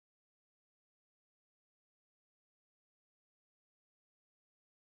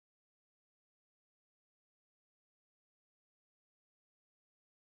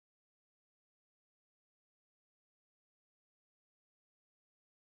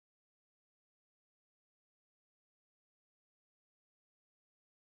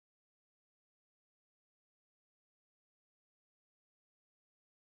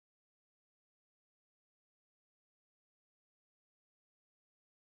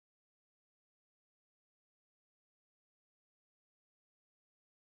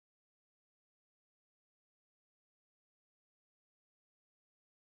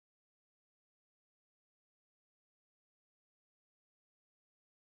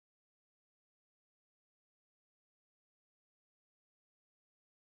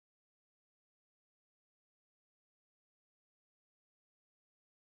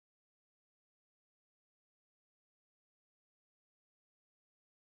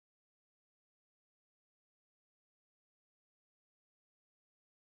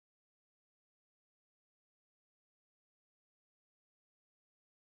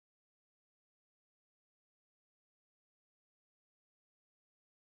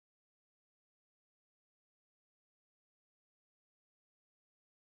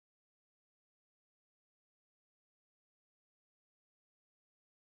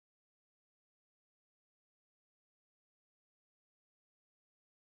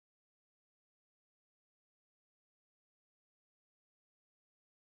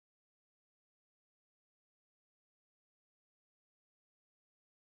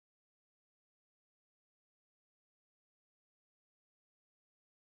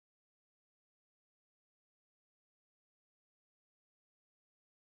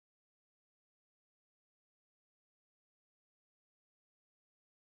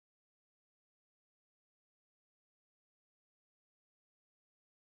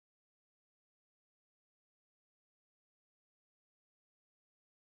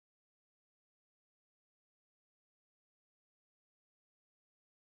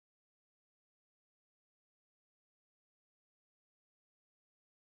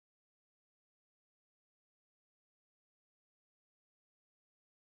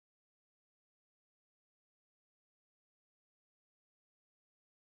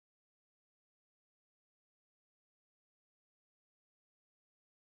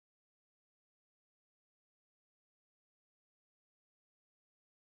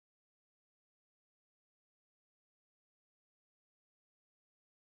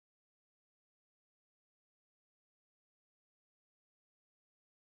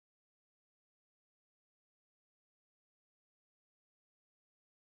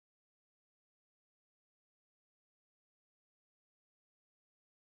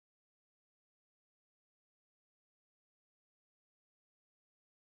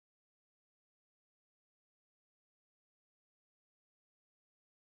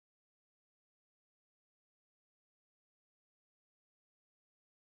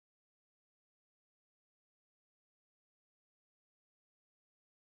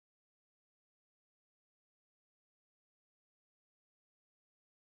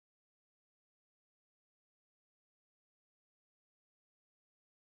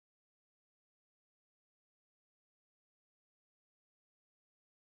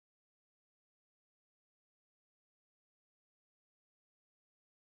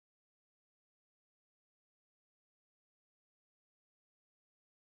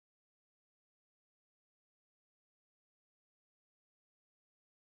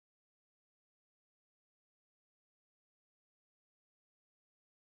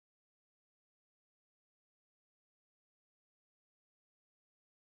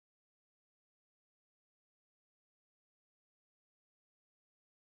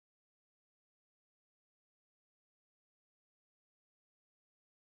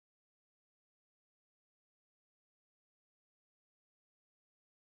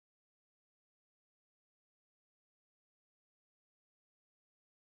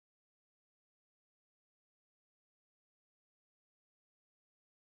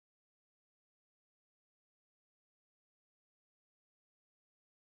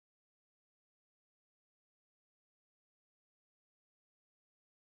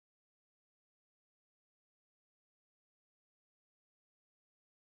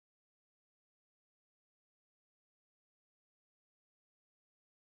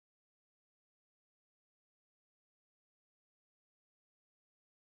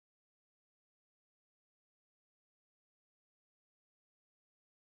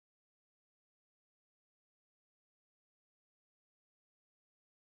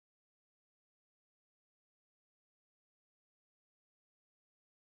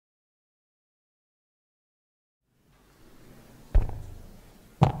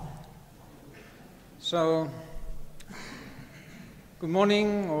So, good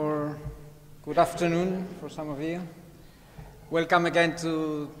morning or good afternoon for some of you. Welcome again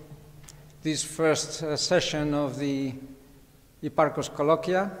to this first session of the IPARCOS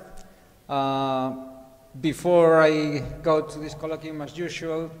Colloquia. Before I go to this colloquium as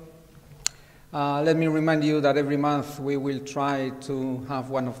usual, let me remind you that every month we will try to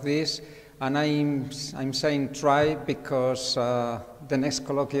have one of these. And I'm saying try because the next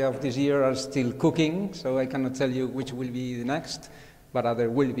colloquia of this year are still cooking, so I cannot tell you which will be the next, but there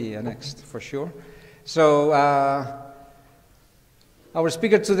will be a next for sure. So our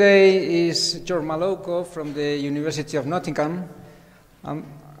speaker today is Jorma Louko from the University of Nottingham.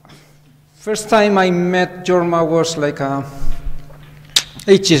 First time I met Jorma was like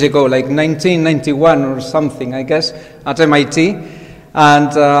ages ago, like 1991 or something, I guess, at MIT.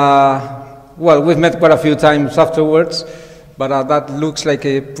 And well, we've met quite a few times afterwards, but that looks like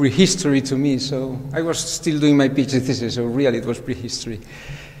a prehistory to me. So I was still doing my PhD thesis, so really it was prehistory.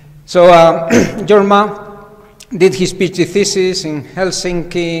 So Jorma did his PhD thesis in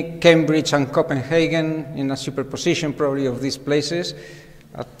Helsinki, Cambridge, and Copenhagen in a superposition probably of these places.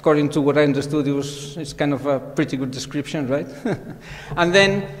 According to what I understood, it's kind of a pretty good description, right? And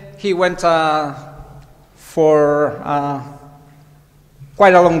then he went for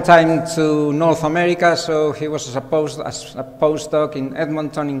quite a long time to North America, so he was a postdoc in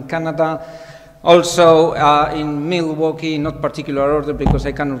Edmonton in Canada, also in Milwaukee, not particular order because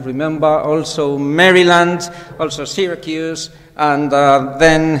I cannot remember, also Maryland, also Syracuse, and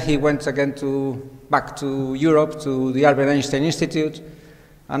then he went again back to Europe to the Albert Einstein Institute.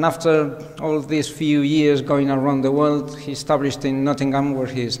 And after all these few years going around the world, he established in Nottingham where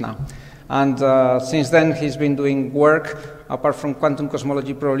he is now. And since then, he's been doing work, apart from quantum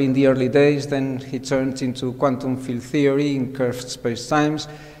cosmology, probably in the early days. Then he turned into quantum field theory in curved spacetimes,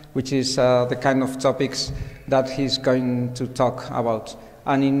 which is the kind of topics that he's going to talk about.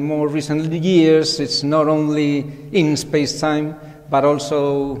 And in more recent years, it's not only in spacetime, but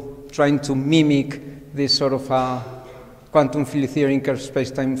also trying to mimic this sort of quantum field theory in curved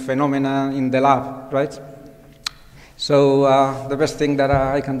spacetime phenomena in the lab, right? So the best thing that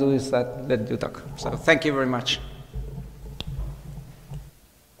I can do is let you talk. So thank you very much.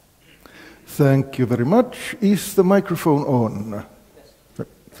 Thank you very much. Is the microphone on? Yes.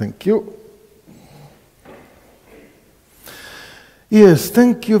 Thank you. Yes,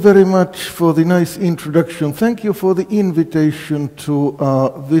 thank you very much for the nice introduction. Thank you for the invitation to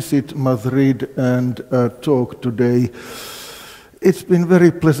visit Madrid and talk today. It's been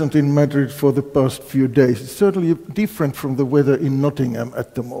very pleasant in Madrid for the past few days. It's certainly different from the weather in Nottingham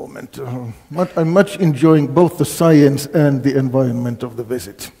at the moment. I'm much enjoying both the science and the environment of the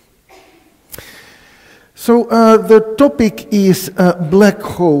visit. So the topic is black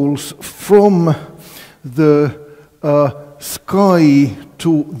holes from the sky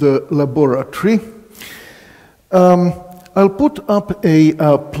to the laboratory. I'll put up a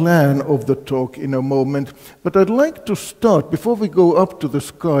plan of the talk in a moment, but I'd like to start, before we go up to the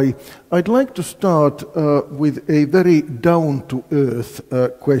sky, I'd like to start with a very down-to-earth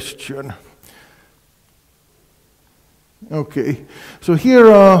question. Okay, so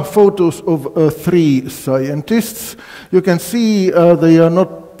here are photos of three scientists. You can see they are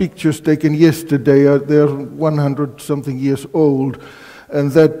not pictures taken yesterday, they're 100-something years old. And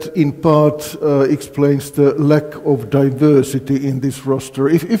that, in part, explains the lack of diversity in this roster.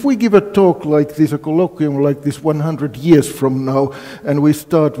 If we give a talk like this, a colloquium like this 100 years from now, and we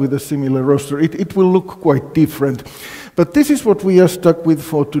start with a similar roster, it will look quite different. But this is what we are stuck with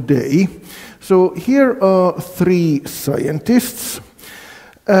for today. So here are three scientists,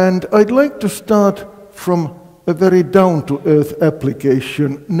 and I'd like to start from a very down-to-earth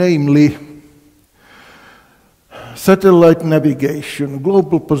application, namely satellite navigation,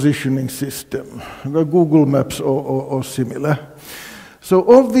 global positioning system, Google Maps or similar. So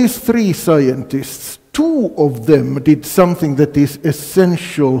of these three scientists, two of them did something that is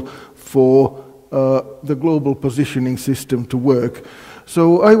essential for the global positioning system to work.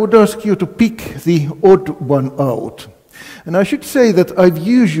 So I would ask you to pick the odd one out. And I should say that I've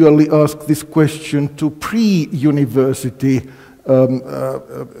usually asked this question to pre-university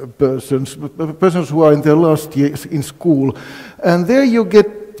persons who are in their last years in school, and there you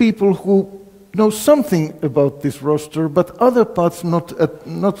get people who know something about this roster, but other parts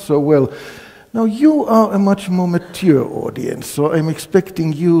not so well. Now you are a much more mature audience, so I'm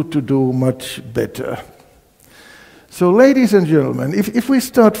expecting you to do much better. So, ladies and gentlemen, if we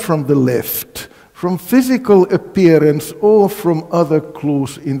start from the left, from physical appearance or from other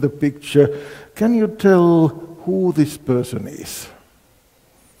clues in the picture, can you tell who this person is?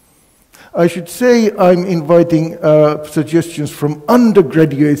 I should say I'm inviting suggestions from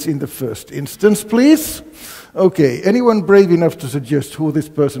undergraduates in the first instance, please. Okay, anyone brave enough to suggest who this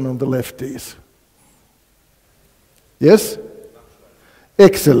person on the left is? Yes?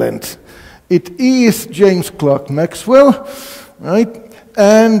 Excellent. It is James Clerk Maxwell, right?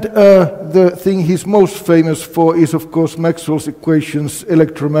 And the thing he's most famous for is, of course, Maxwell's equations,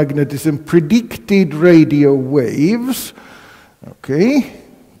 electromagnetism, predicted radio waves. Okay,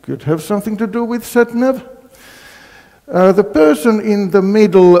 could have something to do with sat-nav. The person in the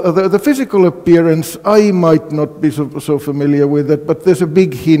middle, the physical appearance, I might not be so familiar with it, but there's a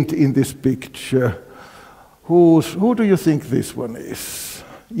big hint in this picture. Who do you think this one is?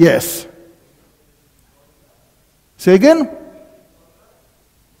 Yes. Say again?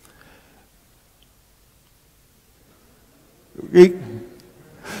 Okay.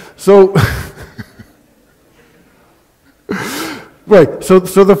 So, right, so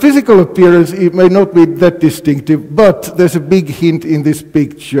the physical appearance, it may not be that distinctive, but there's a big hint in this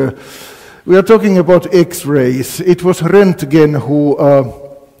picture. We are talking about X-rays. It was Röntgen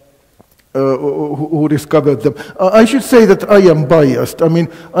who discovered them. I should say that I am biased. I mean,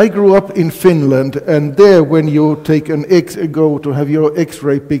 I grew up in Finland, and there when you take go to have your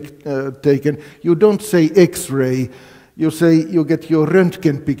X-ray taken, you don't say X-ray. You say you get your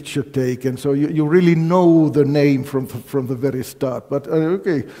Röntgen picture taken, so you really know the name from the very start. But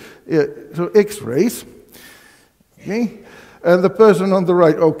okay, yeah, so X-rays, okay, and the person on the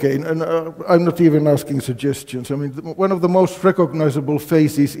right, okay, and I'm not even asking suggestions. I mean, one of the most recognizable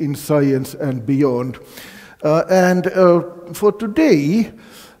faces in science and beyond. And for today,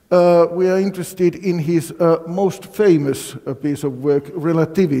 we are interested in his most famous piece of work,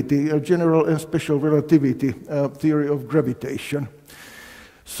 relativity, general and special relativity, theory of gravitation.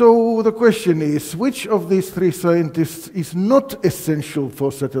 So the question is, which of these three scientists is not essential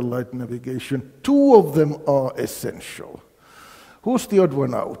for satellite navigation? Two of them are essential. Who's the odd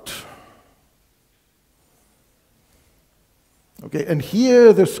one out? Okay, and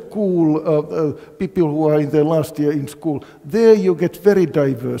here the school, people who are in their last year in school, there you get very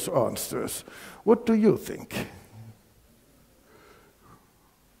diverse answers. What do you think?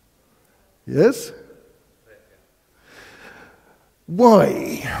 Yes? Why? I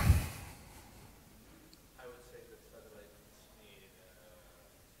would say that satellites need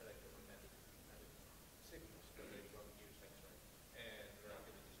electromagnetic signals that they don't use X-ray, and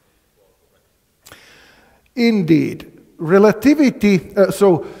relativities need for correction. Indeed. Relativity,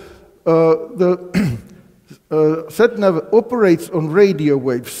 the sat-nav operates on radio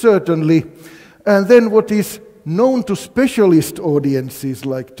waves, certainly, and then what is known to specialist audiences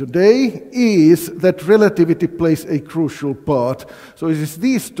like today is that relativity plays a crucial part. So it is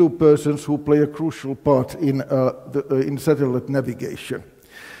these two persons who play a crucial part in satellite navigation.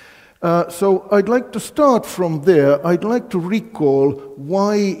 So I'd like to start from there. I'd like to recall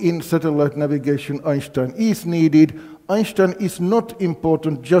why in satellite navigation Einstein is needed. Einstein is not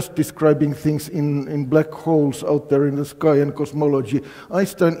important just describing things in black holes out there in the sky and cosmology.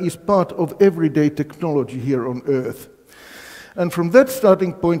 Einstein is part of everyday technology here on Earth. And from that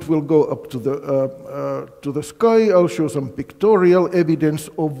starting point, we'll go up to the sky. I'll show some pictorial evidence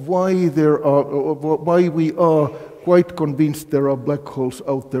of why we are quite convinced there are black holes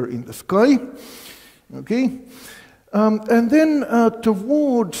out there in the sky. Okay. And then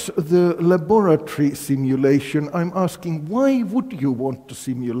towards the laboratory simulation, I'm asking, why would you want to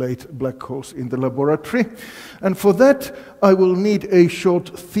simulate black holes in the laboratory? And for that, I will need a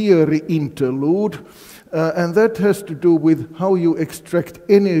short theory interlude, and that has to do with how you extract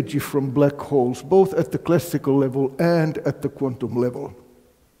energy from black holes, both at the classical level and at the quantum level.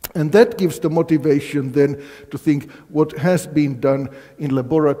 And that gives the motivation then to think what has been done in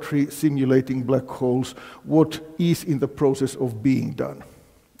laboratory simulating black holes, what is in the process of being done.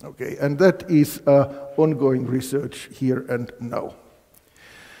 Okay, and that is ongoing research here and now.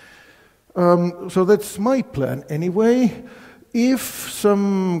 So that's my plan anyway. If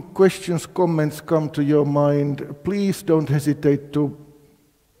some questions, comments come to your mind, please don't hesitate to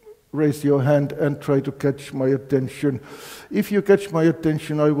raise your hand and try to catch my attention. If you catch my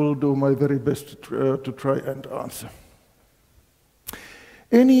attention, I will do my very best to try and answer.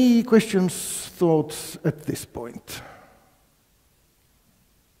 Any questions, thoughts at this point?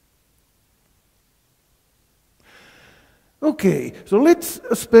 Okay, so let's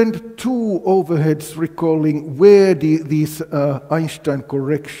spend two overheads recalling where these Einstein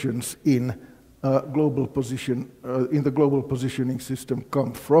corrections in global position in the global positioning system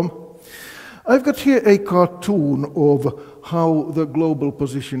come from. I've got here a cartoon of how the global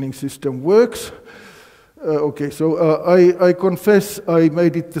positioning system works. Okay, so I confess I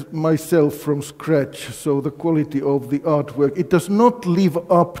made it myself from scratch, so the quality of the artwork, it does not live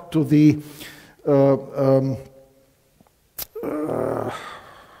up to the,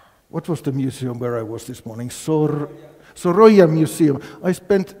 what was the museum where I was this morning? Soroja Museum. I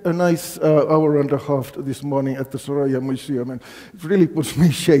spent a nice hour and a half this morning at the Soroja Museum, and it really puts me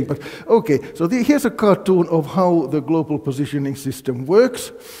in shame. But okay, so here's a cartoon of how the global positioning system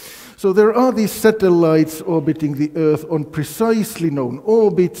works. So there are these satellites orbiting the Earth on precisely known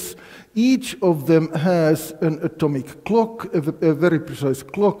orbits. Each of them has an atomic clock, a very precise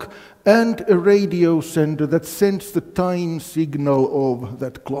clock, and a radio sender that sends the time signal of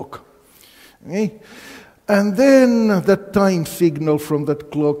that clock. Okay? And then that time signal from that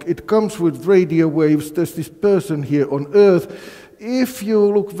clock, it comes with radio waves. There's this person here on Earth. If you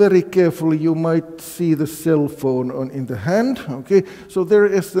look very carefully, you might see the cell phone in the hand. Okay, so there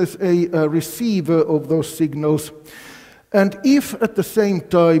is a receiver of those signals. And if at the same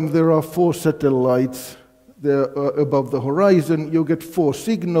time there are 4 satellites there above the horizon, you get 4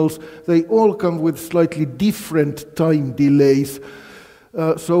 signals. They all come with slightly different time delays.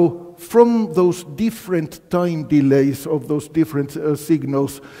 So from those different time delays of those different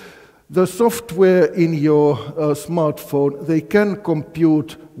signals, the software in your smartphone, they can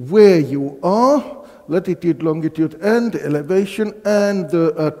compute where you are, latitude, longitude, and elevation, and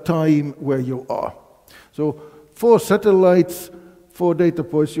the time where you are. So 4 satellites, 4 data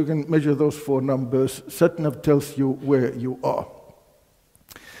points, you can measure those 4 numbers. SatNav tells you where you are.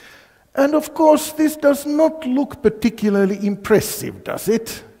 And of course, this does not look particularly impressive, does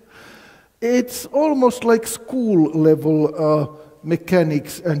it? It's almost like school-level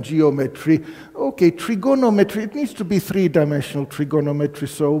mechanics and geometry. Okay, trigonometry, it needs to be 3-dimensional trigonometry,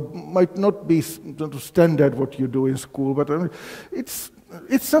 so might not be standard what you do in school, but it's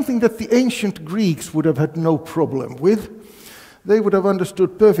something that the ancient Greeks would have had no problem with. They would have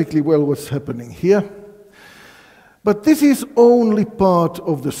understood perfectly well what's happening here. But this is only part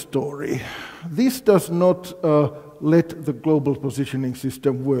of the story. This does not let the global positioning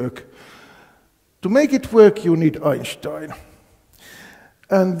system work. To make it work, you need Einstein.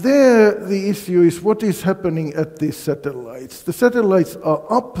 And there the issue is what is happening at these satellites. The satellites are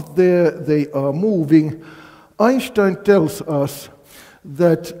up there, they are moving. Einstein tells us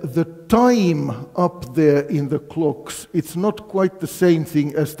that the time up there in the clocks, it's not quite the same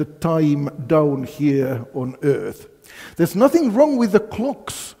thing as the time down here on Earth. There's nothing wrong with the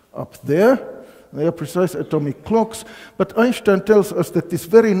clocks up there. They are precise atomic clocks, but Einstein tells us that this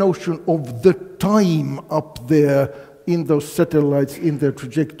very notion of the time up there in those satellites, in their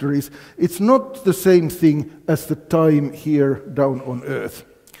trajectories, it's not the same thing as the time here down on Earth.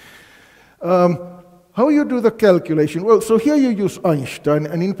 How you do the calculation? Well, so here you use Einstein,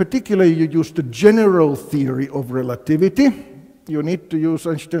 and in particular you use the general theory of relativity. You need to use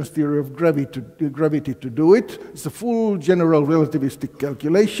Einstein's theory of gravity to do it. It's a full general relativistic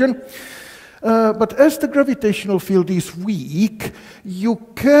calculation. But as the gravitational field is weak, you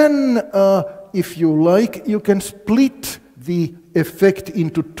can, if you like, you can split the effect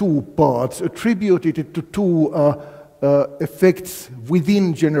into 2 parts, attribute it to 2 effects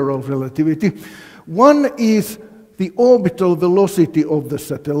within general relativity. One is the orbital velocity of the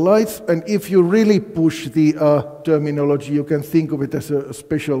satellites, and if you really push the terminology, you can think of it as a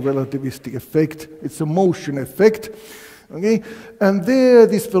special relativistic effect. It's a motion effect. Okay? And there,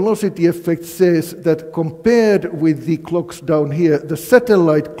 this velocity effect says that compared with the clocks down here, the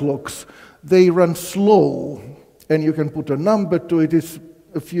satellite clocks, they run slow. And you can put a number to it, it's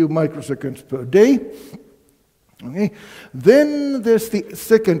a few microseconds per day. Okay? Then there's the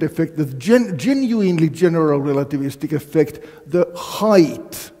second effect, the genuinely general relativistic effect, the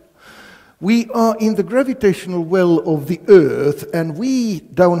height. We are in the gravitational well of the Earth, and we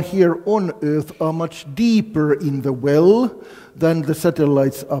down here on Earth are much deeper in the well than the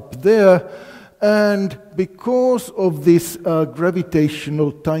satellites up there. And because of this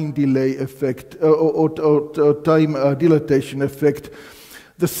gravitational time delay effect, or time dilatation effect,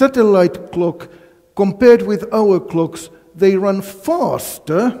 the satellite clock, compared with our clocks, they run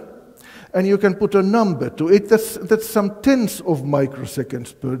faster. And you can put a number to it. That's some tenths of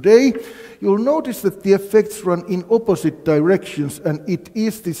microseconds per day. You'll notice that the effects run in opposite directions, and it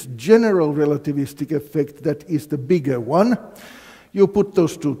is this general relativistic effect that is the bigger one. You put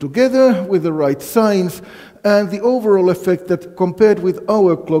those 2 together with the right signs, and the overall effect that compared with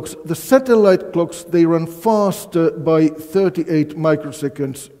our clocks, the satellite clocks, they run faster by 38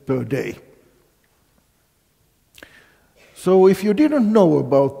 microseconds per day. So if you didn't know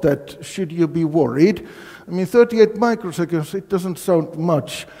about that, should you be worried? I mean, 38 microseconds, it doesn't sound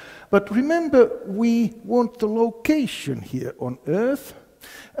much. But remember, we want the location here on Earth.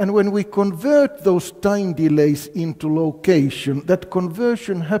 And when we convert those time delays into location, that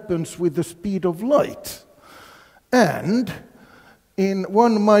conversion happens with the speed of light. And in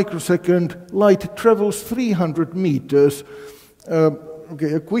 1 microsecond, light travels 300 meters.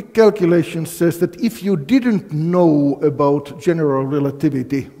 Okay, a quick calculation says that if you didn't know about general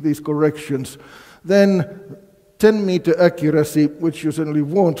relativity, these corrections, then 10-meter accuracy, which you certainly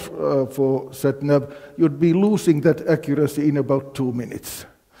want for SatNav, you'd be losing that accuracy in about 2 minutes.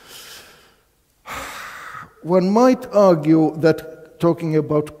 One might argue that talking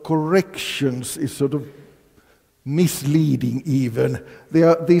about corrections is sort of misleading even.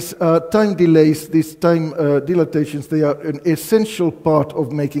 These time delays, these time dilatations, they are an essential part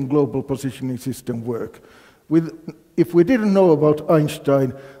of making global positioning system work. If we didn't know about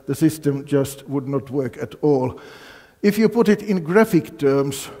Einstein, the system just would not work at all. If you put it in graphic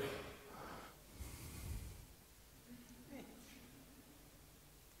terms,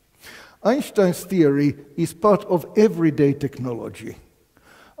 Einstein's theory is part of everyday technology.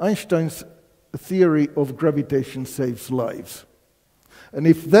 Einstein's theory of gravitation saves lives. And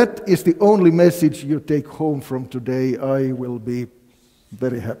if that is the only message you take home from today, I will be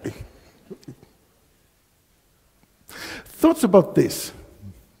very happy. Thoughts about this?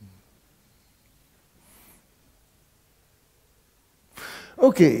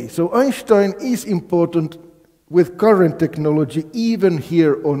 Okay, so Einstein is important with current technology, even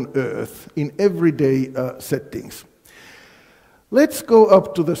here on Earth, in everyday settings. Let's go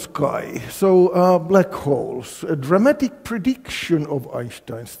up to the sky. So black holes, a dramatic prediction of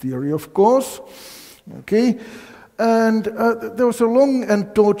Einstein's theory, of course. Okay, and there was a long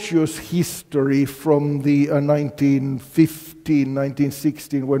and tortuous history from the 1915,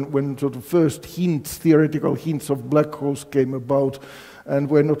 1916, when sort of first hints, theoretical hints of black holes came about and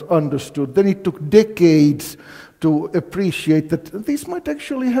were not understood. Then it took decades to appreciate that these might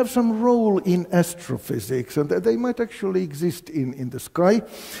actually have some role in astrophysics and that they might actually exist in the sky.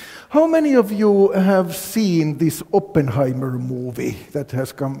 How many of you have seen this Oppenheimer movie that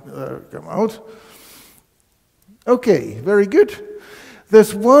has come out? Okay, very good.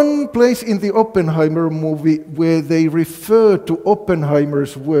 There's one place in the Oppenheimer movie where they refer to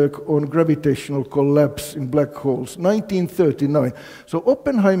Oppenheimer's work on gravitational collapse in black holes, 1939. So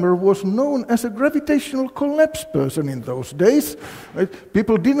Oppenheimer was known as a gravitational collapse person in those days. Right?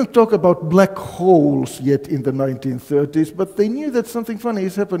 People didn't talk about black holes yet in the 1930s, but they knew that something funny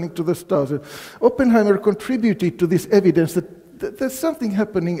is happening to the stars. Oppenheimer contributed to this evidence that there's something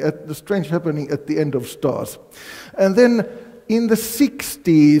happening, strange happening at the end of stars. And then in the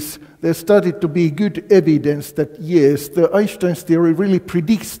 60s, there started to be good evidence that, yes, the Einstein's theory really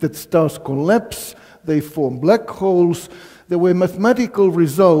predicts that stars collapse, they form black holes. There were mathematical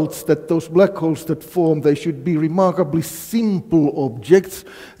results that those black holes that form, they should be remarkably simple objects.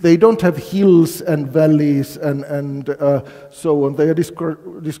 They don't have hills and valleys and so on. They are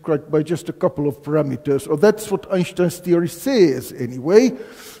described by just a couple of parameters. Or that's what Einstein's theory says anyway.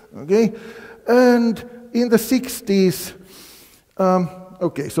 Okay, and in the 60s,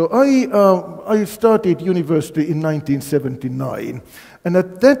 okay, so I started university in 1979, and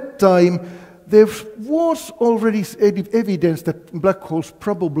at that time there was already evidence that black holes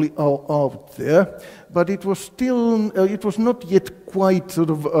probably are out there, but it was still, it was not yet quite sort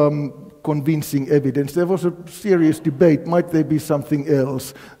of convincing evidence. There was a serious debate, might there be something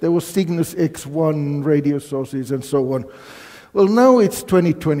else? There was Cygnus X1 radio sources and so on. Well, now it's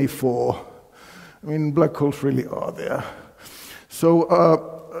 2024. I mean, black holes really are there. So,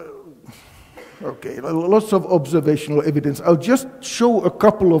 okay, lots of observational evidence. I'll just show a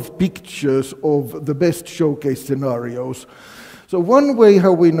couple of pictures of the best showcase scenarios. So one way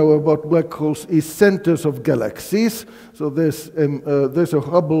how we know about black holes is centers of galaxies. So there's a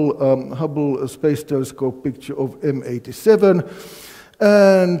Hubble Space Telescope picture of M87,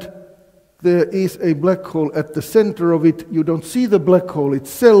 and there is a black hole at the center of it. You don't see the black hole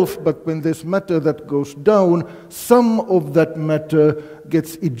itself, but when there's matter that goes down, some of that matter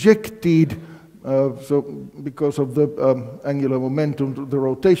gets ejected, so because of the angular momentum, the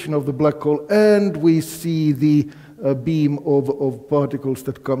rotation of the black hole, and we see the beam of particles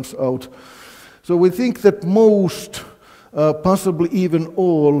that comes out. So we think that most, possibly even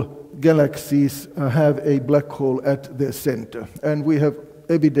all, galaxies have a black hole at their center, and we have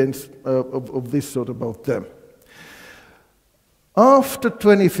evidence of this sort about them. After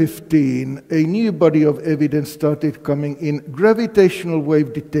 2015, a new body of evidence started coming in: gravitational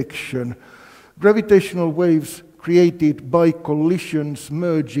wave detection. Gravitational waves created by collisions,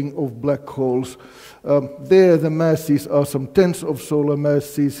 merging of black holes. There the masses are some tens of solar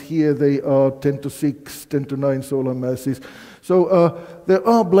masses. Here they are 10 to 6, 10 to 9 solar masses. So there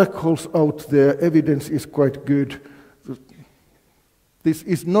are black holes out there. Evidence is quite good. This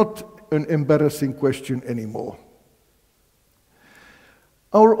is not an embarrassing question anymore.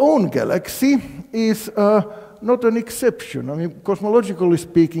 Our own galaxy is not an exception. I mean, cosmologically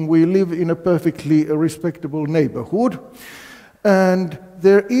speaking, we live in a perfectly respectable neighborhood. And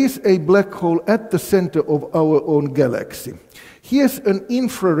there is a black hole at the center of our own galaxy. Here's an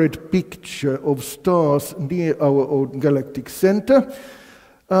infrared picture of stars near our own galactic center.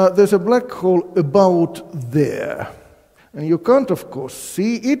 There's a black hole about there. And you can't, of course,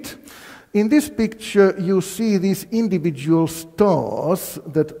 see it. In this picture, you see these individual stars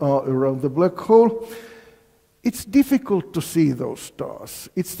that are around the black hole. It's difficult to see those stars.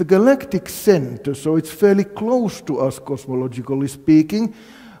 It's the galactic center, so it's fairly close to us, cosmologically speaking,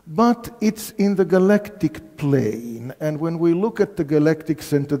 but it's in the galactic plane. And when we look at the galactic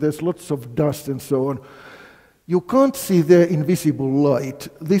center, there's lots of dust and so on. You can't see their invisible light.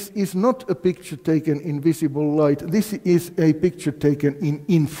 This is not a picture taken in visible light. This is a picture taken in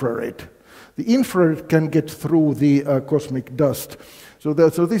infrared. The infrared can get through the cosmic dust. So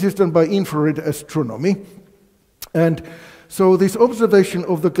this is done by infrared astronomy. And so this observation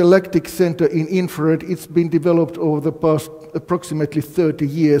of the galactic center in infrared, it's been developed over the past approximately 30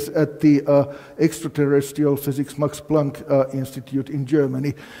 years at the Extraterrestrial Physics Max Planck Institute in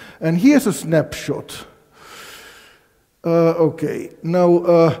Germany. And here's a snapshot. Okay,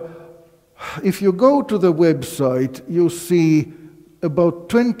 now if you go to the website, you see about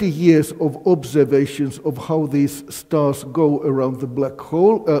 20 years of observations of how these stars go around the black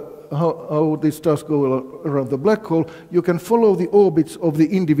hole, how these stars go around the black hole. You can follow the orbits of the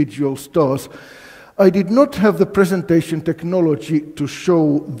individual stars. I did not have the presentation technology to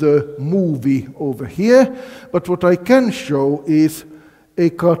show the movie over here, but what I can show is a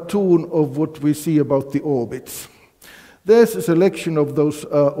cartoon of what we see about the orbits. There's a selection of those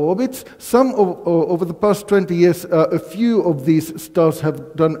orbits. Over the past 20 years, a few of these stars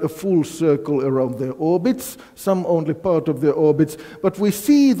have done a full circle around their orbits, some only part of their orbits, but we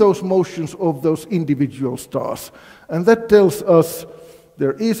see those motions of those individual stars. And that tells us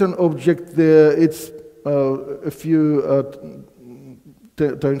there is an object there. It's a few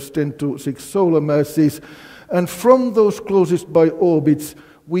times 10 to 6 solar masses. And from those closest by orbits,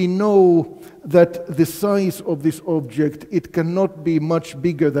 we know that the size of this object, it cannot be much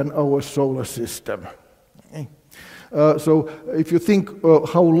bigger than our solar system. So if you think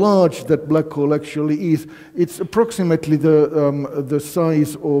how large that black hole actually is, it's approximately the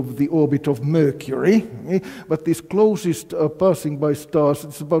size of the orbit of Mercury. But these closest passing by stars,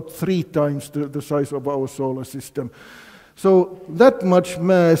 it's about 3 times the size of our solar system. So that much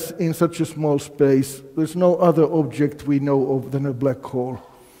mass in such a small space, there's no other object we know of than a black hole.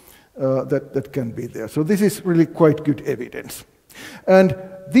 That can be there. So this is really quite good evidence. And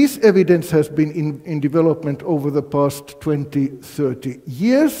this evidence has been in development over the past 20, 30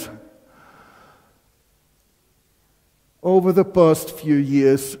 years. Over the past few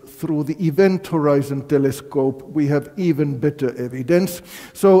years, through the Event Horizon Telescope, we have even better evidence.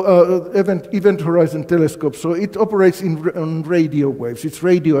 So Event Horizon Telescope, so it operates on radio waves. It's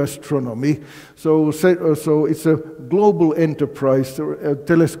radio astronomy. So it's a global enterprise,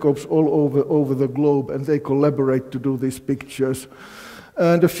 telescopes all over the globe, and they collaborate to do these pictures.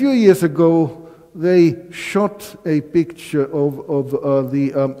 And a few years ago, they shot a picture of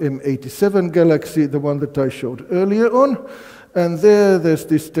the M87 galaxy, the one that I showed earlier on, and there's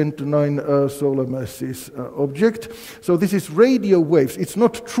this 10 to 9 solar masses object. So this is radio waves. It's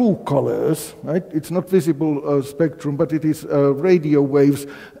not true colors, right? It's not visible spectrum, but it is radio waves,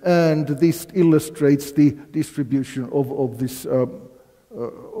 and this illustrates the distribution of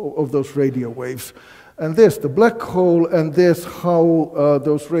those radio waves. And there's the black hole, and there's how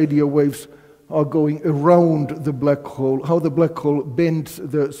those radio waves are going around the black hole, how the black hole bends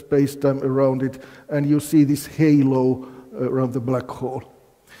the space-time around it, and you see this halo around the black hole.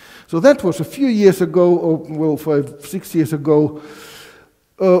 So that was a few years ago, or well, 5, 6 years ago.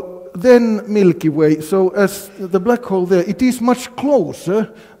 Then Milky Way, so as the black hole there, it is much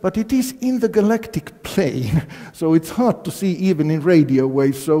closer, but it is in the galactic plane, so it's hard to see even in radio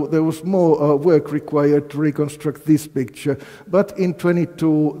waves, so there was more work required to reconstruct this picture. But in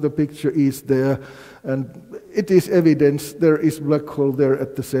 22, the picture is there, and it is evidence there is black hole there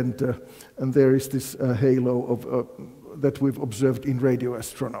at the center, and there is this halo of, that we've observed in radio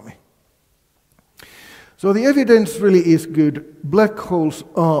astronomy. So the evidence really is good. Black holes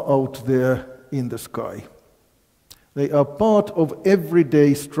are out there in the sky. They are part of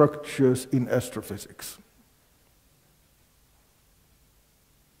everyday structures in astrophysics.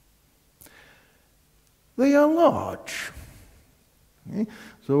 They are large. Okay?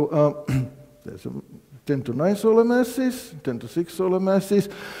 So there's 10 to 9 solar masses, 10 to 6 solar masses.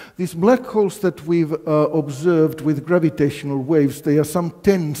 These black holes that we've observed with gravitational waves, they are some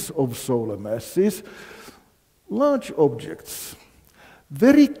tens of solar masses. Large objects,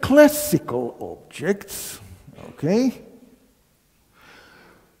 very classical objects, okay?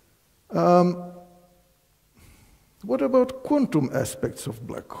 What about quantum aspects of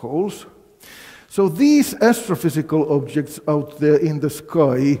black holes? So these astrophysical objects out there in the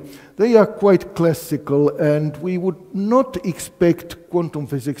sky, they are quite classical, and we would not expect quantum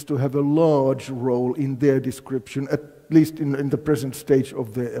physics to have a large role in their description, at least in the present stage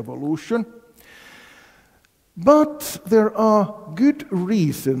of their evolution. But there are good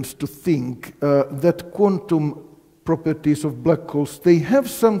reasons to think that quantum properties of black holes, they have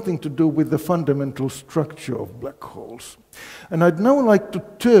something to do with the fundamental structure of black holes. And I'd now like to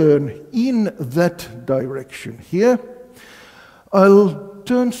turn in that direction here. I'll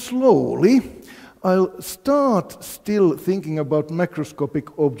turn slowly. I'll start still thinking about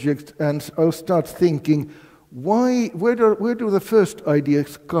macroscopic objects, and I'll start thinking, where do the first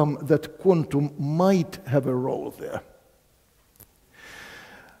ideas come that quantum might have a role there?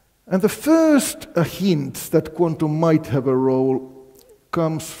 And the first hint that quantum might have a role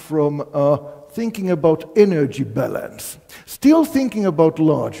comes from thinking about energy balance. Still thinking about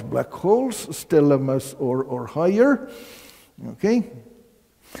large black holes, stellar mass or higher, okay?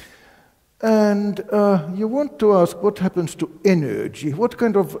 And you want to ask what happens to energy? What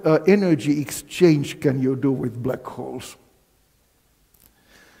kind of energy exchange can you do with black holes?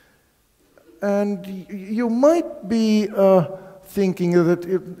 And you might be thinking that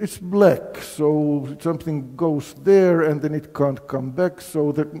it's black, so something goes there and then it can't come back,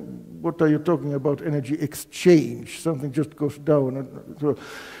 so that what are you talking about, energy exchange? Something just goes down. And so.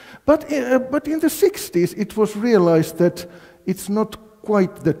 But in the 60s it was realized that it's not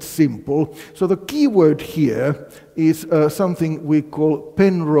quite that simple. So the key word here is something we call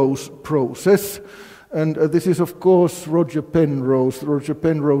Penrose process. And this is, of course, Roger Penrose,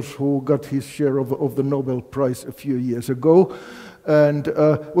 who got his share of the Nobel Prize a few years ago. And,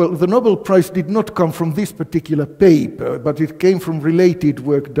 well, the Nobel Prize did not come from this particular paper, but it came from related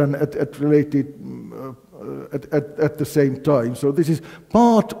work done at the same time. So this is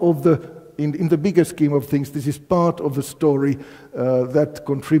part of in the bigger scheme of things, this is part of the story that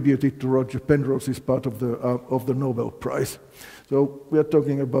contributed to Roger Penrose's part of the Nobel Prize. So we are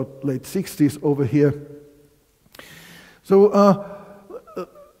talking about late 60s over here. So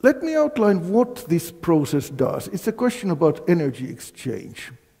let me outline what this process does. It's a question about energy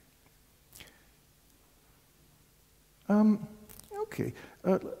exchange. Okay.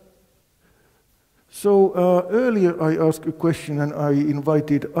 So earlier I asked a question and I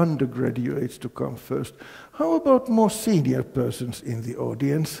invited undergraduates to come first. How about more senior persons in the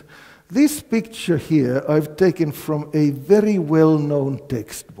audience? This picture here I've taken from a very well-known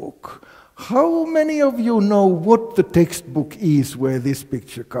textbook. How many of you know what the textbook is where this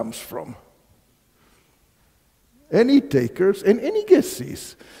picture comes from? Any takers and any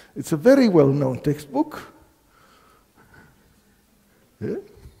guesses? It's a very well-known textbook. Yeah?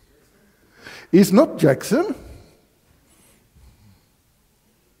 It's not Jackson.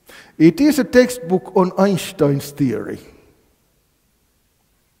 It is a textbook on Einstein's theory.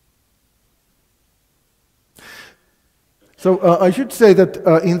 So I should say that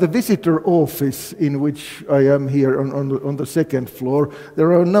in the visitor office in which I am here on the second floor,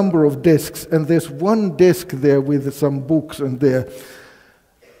 there are a number of desks, and there's one desk there with some books and there.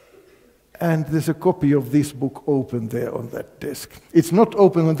 And there's a copy of this book open there on that desk. It's not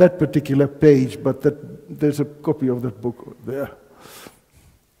open on that particular page, but there's a copy of that book there.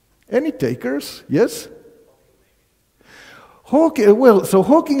 Any takers? Yes?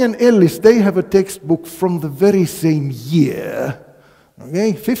 Hawking and Ellis, they have a textbook from the very same year,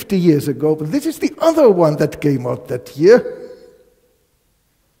 okay, 50 years ago, but this is the other one that came out that year.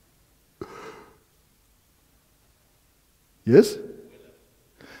 Yes?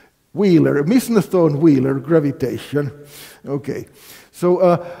 Wheeler, Misnethorne-Wheeler, gravitation. Okay, so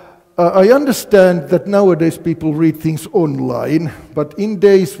I understand that nowadays people read things online, but in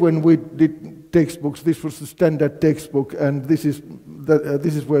days when we did textbooks, this was the standard textbook, and this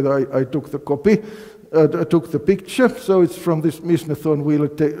is where I took the copy, took the picture. So it's from this Misnethorne-Wheeler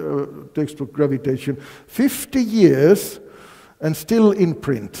textbook, Gravitation. 50 years and still in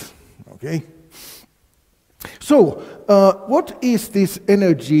print. Okay. So So, what is this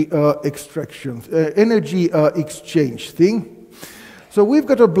energy energy exchange thing? So we've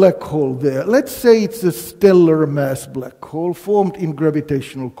got a black hole there. Let's say it's a stellar mass black hole formed in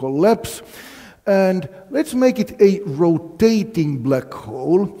gravitational collapse. And let's make it a rotating black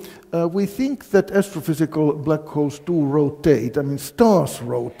hole. We think that astrophysical black holes do rotate. I mean, stars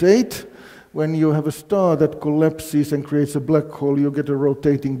rotate. When you have a star that collapses and creates a black hole, you get a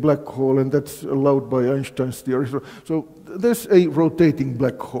rotating black hole, and that's allowed by Einstein's theory. So there's a rotating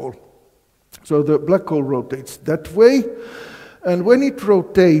black hole. So the black hole rotates that way. And when it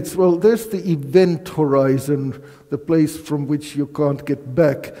rotates, well, there's the event horizon, the place from which you can't get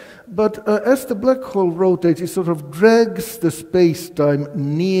back. But as the black hole rotates, it sort of drags the space-time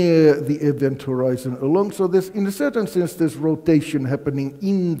near the event horizon along. So there's, in a certain sense, there's rotation happening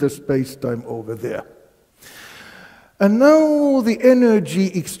in the space-time over there. And now the energy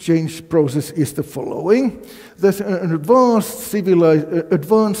exchange process is the following. There's an advanced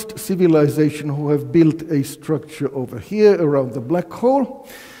civilization who have built a structure over here around the black hole.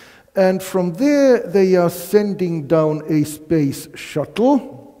 And from there, they are sending down a space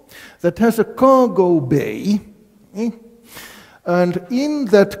shuttle that has a cargo bay. And in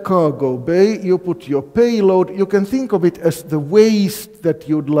that cargo bay, you put your payload. You can think of it as the waste that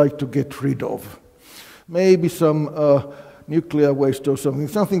you'd like to get rid of. Maybe some nuclear waste or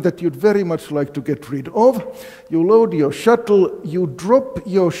something that you'd very much like to get rid of. You load your shuttle, you drop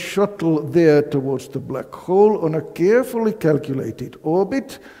your shuttle there towards the black hole on a carefully calculated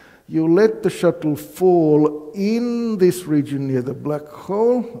orbit. You let the shuttle fall in this region near the black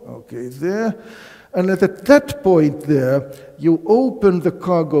hole, okay, there. And at that point there, you open the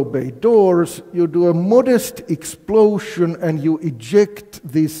cargo bay doors, you do a modest explosion, and you eject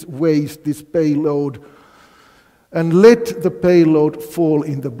this waste, this payload, and let the payload fall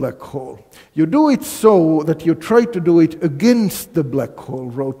in the black hole. You do it so that you try to do it against the black hole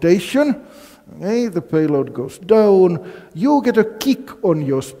rotation. Okay, the payload goes down. You get a kick on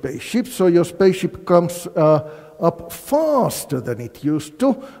your spaceship, so your spaceship comes up faster than it used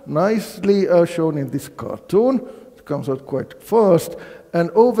to, nicely shown in this cartoon. It comes out quite fast.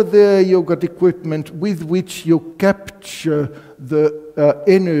 And over there you've got equipment with which you capture the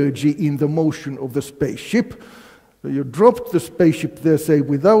energy in the motion of the spaceship. So you dropped the spaceship there, say,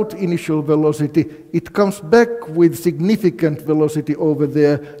 without initial velocity. It comes back with significant velocity over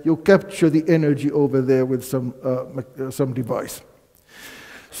there. You capture the energy over there with some device.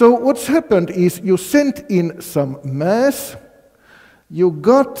 So what's happened is you sent in some mass. You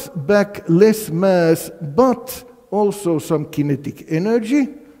got back less mass, but also some kinetic energy.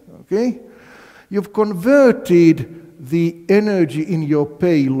 Okay? You've converted the energy in your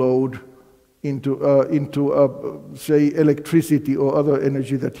payload into say, electricity or other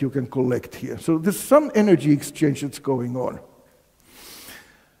energy that you can collect here. So there's some energy exchange that's going on.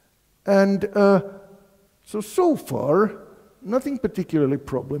 And so far, nothing particularly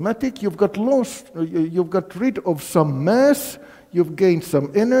problematic. You've got rid of some mass, you've gained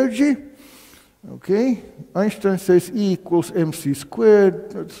some energy. Okay, Einstein says E equals mc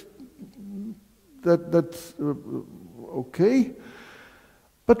squared. That's okay.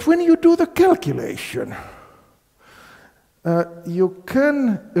 But when you do the calculation, you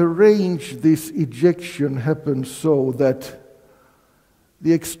can arrange this ejection happen so that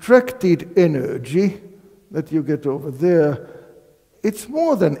the extracted energy that you get over there, it's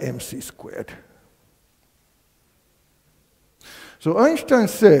more than mc squared. So Einstein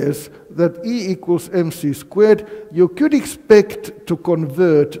says that E equals mc squared. You could expect to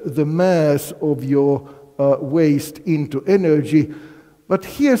convert the mass of your waste into energy. But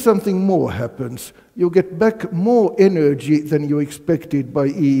here something more happens. You get back more energy than you expected by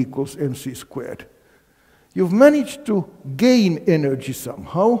E equals mc squared. You've managed to gain energy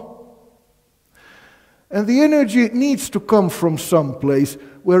somehow. And the energy needs to come from someplace.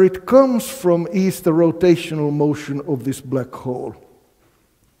 Where it comes from is the rotational motion of this black hole.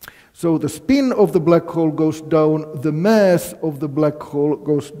 So the spin of the black hole goes down, the mass of the black hole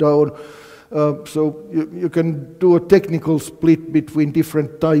goes down. So you can do a technical split between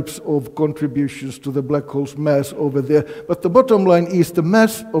different types of contributions to the black hole's mass over there. But the bottom line is the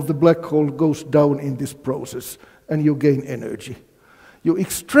mass of the black hole goes down in this process, and you gain energy. You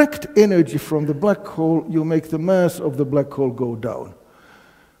extract energy from the black hole, you make the mass of the black hole go down.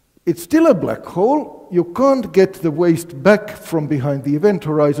 It's still a black hole. You can't get the waste back from behind the event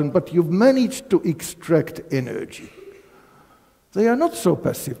horizon, but you've managed to extract energy. They are not so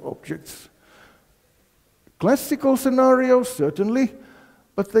passive objects. Classical scenarios, certainly,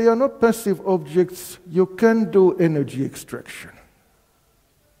 but they are not passive objects. You can do energy extraction.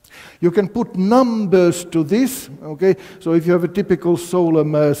 You can put numbers to this, okay? So if you have a typical solar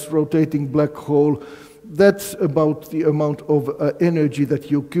mass rotating black hole, that's about the amount of energy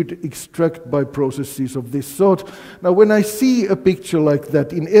that you could extract by processes of this sort. Now, when I see a picture like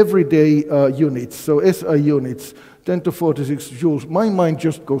that in everyday units, so SI units, 10 to 46 joules, my mind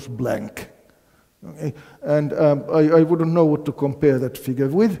just goes blank. Okay? And I wouldn't know what to compare that figure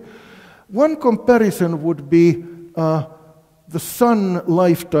with. One comparison would be the sun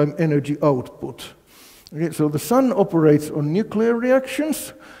lifetime energy output. Okay? So the sun operates on nuclear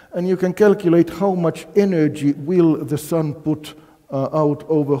reactions, and you can calculate how much energy will the sun put out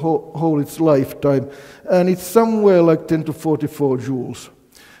over whole its lifetime. And it's somewhere like 10 to 44 joules.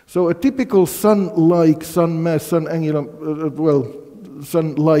 So a typical sun-like, sun mass, sun-like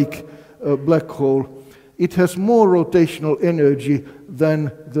black hole, it has more rotational energy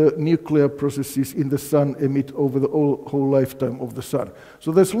than the nuclear processes in the sun emit over the whole lifetime of the sun.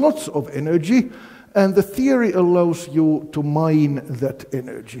 So there's lots of energy, and the theory allows you to mine that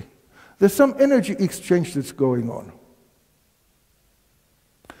energy. There's some energy exchange that's going on.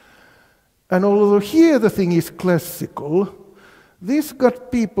 And although here the thing is classical, this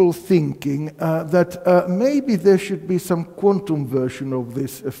got people thinking that maybe there should be some quantum version of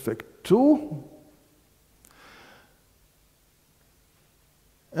this effect too.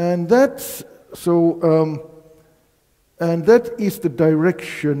 And that's and that is the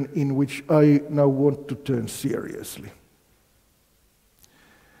direction in which I now want to turn seriously.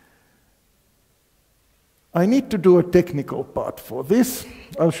 I need to do a technical part for this.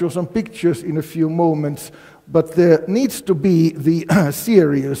 I'll show some pictures in a few moments, but there needs to be the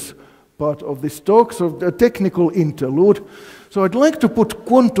serious part of this talk, so the technical interlude. So I'd like to put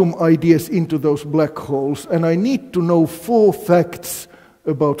quantum ideas into those black holes, and I need to know 4 facts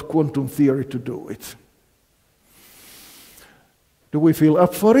about quantum theory to do it. Do we feel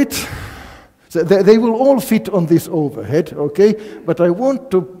up for it? So they will all fit on this overhead, okay? But I want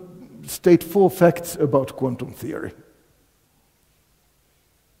to state 4 facts about quantum theory.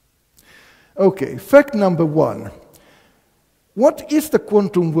 Okay, fact number 1. What is the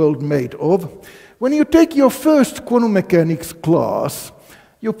quantum world made of? When you take your first quantum mechanics class,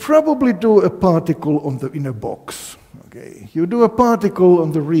 you probably do a particle in a box. Okay, you do a particle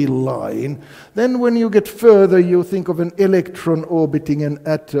on the real line. Then when you get further, you think of an electron orbiting an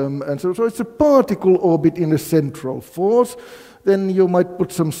atom. And so it's a particle orbit in a central force. Then you might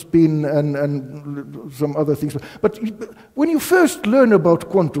put some spin and some other things. But when you first learn about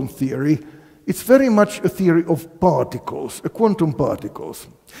quantum theory, it's very much a theory of particles, quantum particles.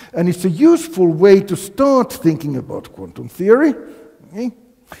 And it's a useful way to start thinking about quantum theory. Okay?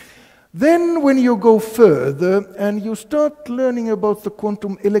 Then when you go further and you start learning about the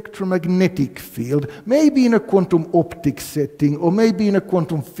quantum electromagnetic field, maybe in a quantum optics setting or maybe in a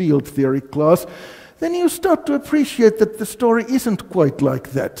quantum field theory class, then you start to appreciate that the story isn't quite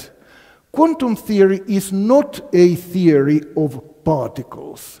like that. Quantum theory is not a theory of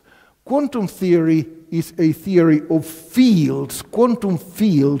particles. Quantum theory is a theory of fields, quantum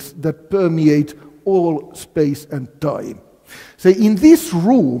fields that permeate all space and time. So in this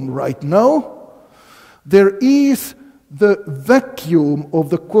room right now, there is the vacuum of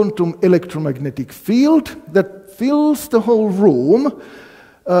the quantum electromagnetic field that fills the whole room.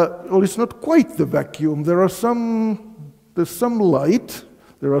 Well, it's not quite the vacuum. There's some light.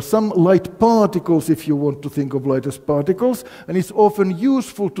 There are some light particles, if you want to think of light as particles, and it's often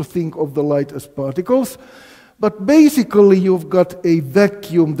useful to think of the light as particles. But basically, you've got a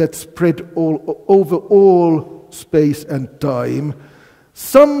vacuum that's spread over all space and time.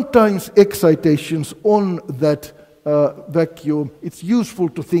 Sometimes excitations on that vacuum, it's useful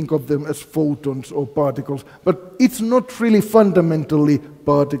to think of them as photons or particles, but it's not really fundamentally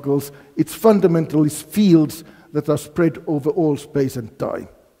particles, it's fundamentally fields that are spread over all space and time.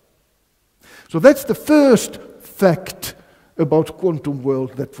 So that's the first fact about quantum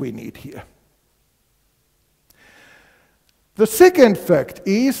world that we need here. The second fact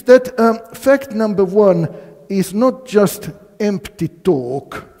is that fact number 1 is not just empty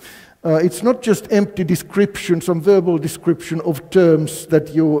talk. It's not just empty description, some verbal description of terms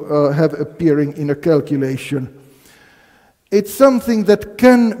that you have appearing in a calculation. It's something that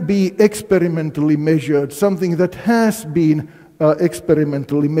can be experimentally measured, something that has been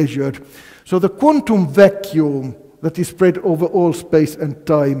experimentally measured. So the quantum vacuum that is spread over all space and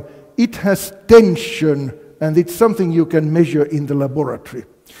time, it has tension, and it's something you can measure in the laboratory.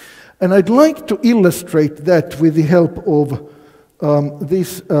 And I'd like to illustrate that with the help of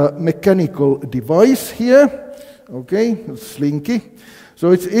this mechanical device here. Okay, slinky. So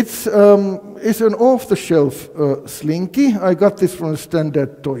it's an off-the-shelf slinky. I got this from a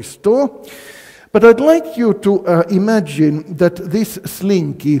standard toy store. But I'd like you to imagine that this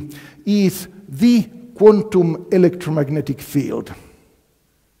slinky is the quantum electromagnetic field.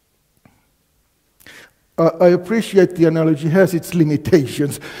 I appreciate the analogy has its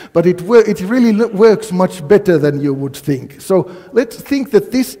limitations, but it really works much better than you would think. So let's think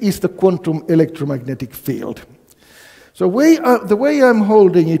that this is the quantum electromagnetic field. So the way I'm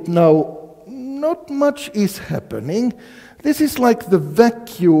holding it now, not much is happening. This is like the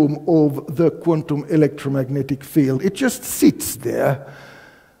vacuum of the quantum electromagnetic field. It just sits there.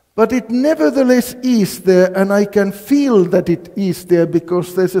 But it nevertheless is there, and I can feel that it is there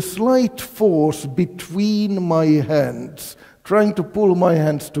because there's a slight force between my hands, trying to pull my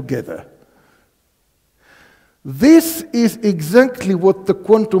hands together. This is exactly what the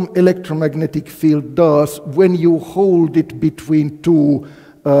quantum electromagnetic field does when you hold it between two,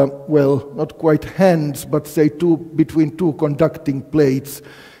 well, not quite hands, but say between two conducting plates.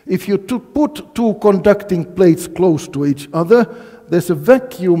 If you put two conducting plates close to each other, there's a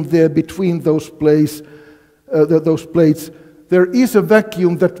vacuum there between those plates. There is a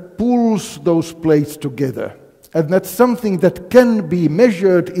vacuum that pulls those plates together. And that's something that can be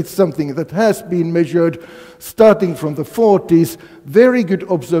measured. It's something that has been measured starting from the 40s. Very good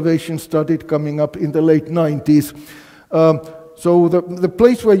observations started coming up in the late 90s. So the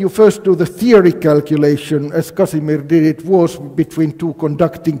place where you first do the theory calculation, as Casimir did it, was between two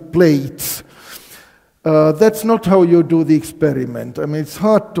conducting plates. That's not how you do the experiment. I mean, it's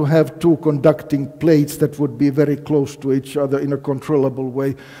hard to have two conducting plates that would be very close to each other in a controllable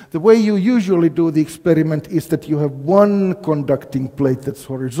way. The way you usually do the experiment is that you have one conducting plate that's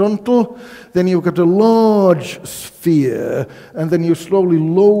horizontal, then you've got a large sphere, and then you slowly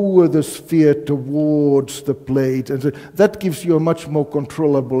lower the sphere towards the plate, and so that gives you a much more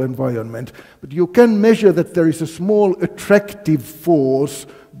controllable environment. But you can measure that there is a small attractive force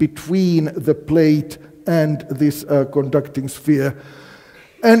between the plate and this conducting sphere,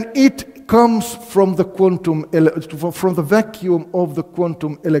 and it comes from the from the vacuum of the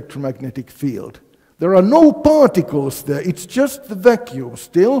quantum electromagnetic field. There are no particles there; it's just the vacuum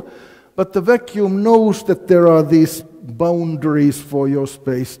still, but the vacuum knows that there are these boundaries for your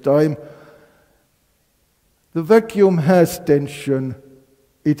space-time. The vacuum has tension.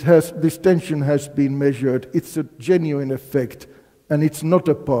 This tension has been measured. It's a genuine effect, and it's not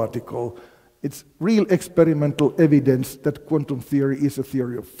a particle. It's real experimental evidence that quantum theory is a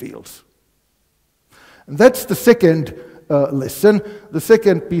theory of fields. And that's the second lesson, the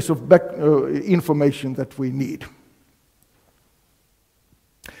second piece of information that we need.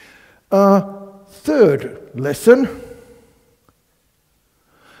 Third lesson.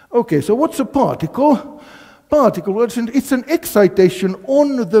 Okay, so what's a particle? Particle, well, it's an excitation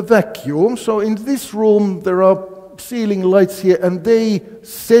on the vacuum. So in this room there are ceiling lights here, and they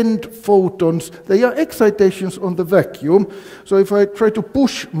send photons. They are excitations on the vacuum. So if I try to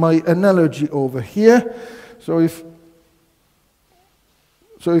push my analogy over here, so if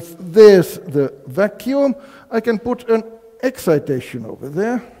there's the vacuum, I can put an excitation over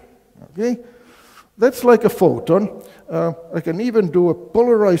there. Okay, that's like a photon. I can even do a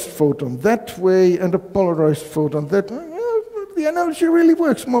polarized photon that way and a polarized photon that way. The analogy really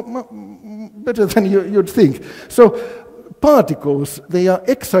works better than you'd think. So particles, they are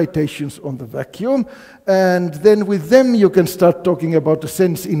excitations on the vacuum, and then with them you can start talking about the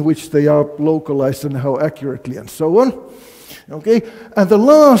sense in which they are localized and how accurately and so on. Okay, and the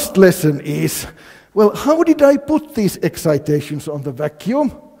last lesson is, well, how did I put these excitations on the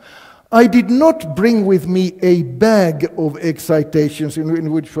vacuum? I did not bring with me a bag of excitations in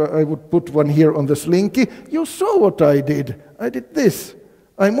which I would put one here on the slinky. You saw what I did. I did this.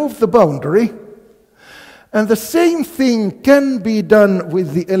 I moved the boundary. And the same thing can be done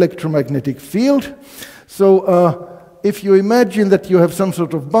with the electromagnetic field. So if you imagine that you have some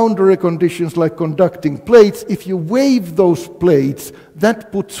sort of boundary conditions like conducting plates, if you wave those plates,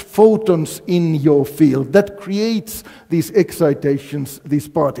 that puts photons in your field. That creates these excitations, these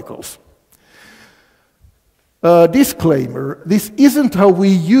particles. Disclaimer, this isn't how we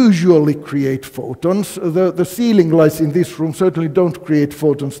usually create photons. The ceiling lights in this room certainly don't create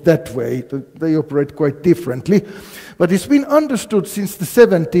photons that way. They operate quite differently. But it's been understood since the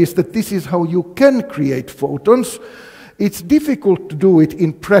 70s that this is how you can create photons. It's difficult to do it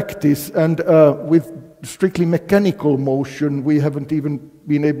in practice, and with strictly mechanical motion, we haven't even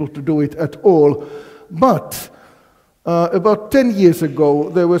been able to do it at all. But about 10 years ago,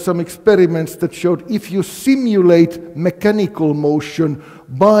 there were some experiments that showed if you simulate mechanical motion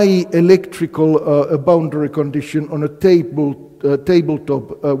by electrical boundary condition on a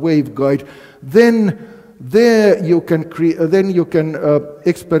tabletop waveguide, then there you can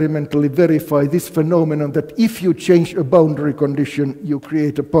experimentally verify this phenomenon that if you change a boundary condition, you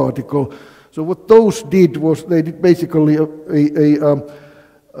create a particle. So what those did was they did basically a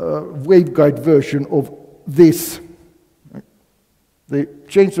waveguide version of this. They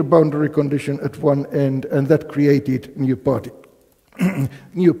changed the boundary condition at one end, and that created new particles.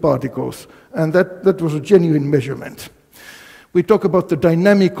 And that was a genuine measurement. We talk about the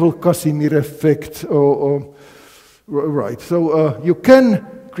dynamical Casimir effect, right. So you can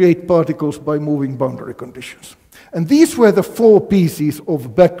create particles by moving boundary conditions. And these were the 4 pieces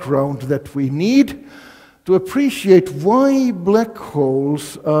of background that we need to appreciate why black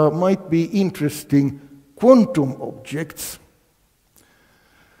holes might be interesting quantum objects.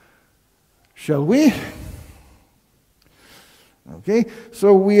 Shall we? Okay,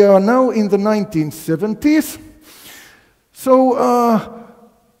 so we are now in the 1970s. So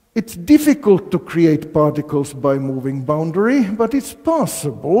it's difficult to create particles by moving boundary, but it's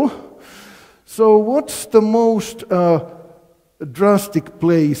possible. So what's the most drastic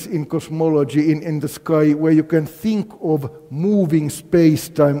place in cosmology in the sky where you can think of moving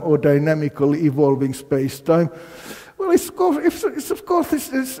space-time or dynamically evolving space-time? Well, it's of course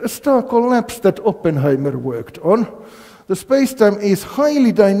this a star collapse that Oppenheimer worked on. The space-time is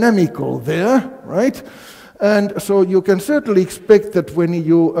highly dynamical there, right? And so you can certainly expect that when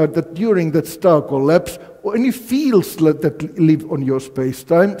that during that star collapse, or any fields that live on your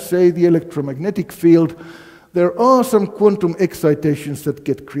space-time, say the electromagnetic field, there are some quantum excitations that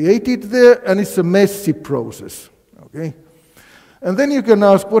get created there, and it's a messy process. Okay? And then you can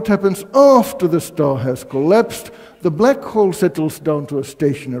ask what happens after the star has collapsed. The black hole settles down to a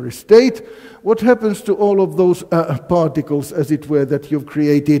stationary state. What happens to all of those particles, as it were, that you've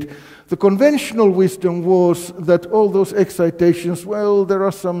created? The conventional wisdom was that all those excitations, well, there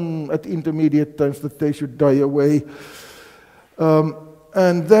are some at intermediate times that they should die away.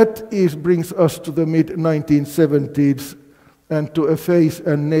 And that brings us to the mid-1970s and to a face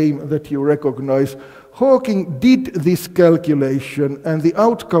and name that you recognize. Hawking did this calculation, and the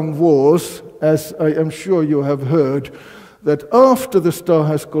outcome was, as I am sure you have heard, that after the star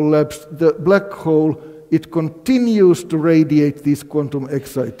has collapsed, the black hole, it continues to radiate these quantum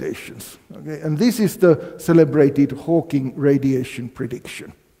excitations. Okay? And this is the celebrated Hawking radiation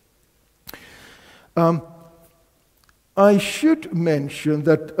prediction. I should mention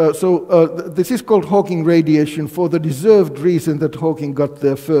that, this is called Hawking radiation for the deserved reason that Hawking got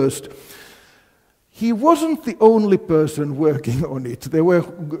there first. He wasn't the only person working on it. There were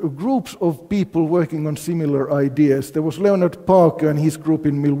groups of people working on similar ideas. There was Leonard Parker and his group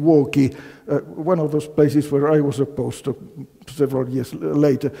in Milwaukee, one of those places where I was a postdoc several years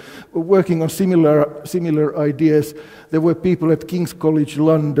later, working on similar ideas. There were people at King's College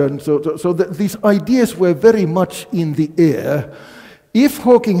London. So these ideas were very much in the air. If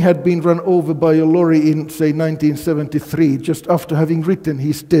Hawking had been run over by a lorry in, say, 1973, just after having written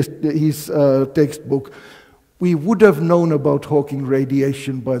his textbook, we would have known about Hawking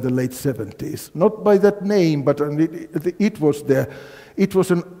radiation by the late 70s. Not by that name, but it was there.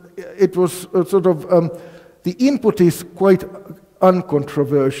 The input is quite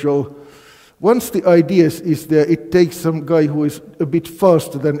uncontroversial. Once the idea is there, it takes some guy who is a bit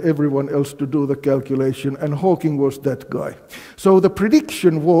faster than everyone else to do the calculation, and Hawking was that guy. So the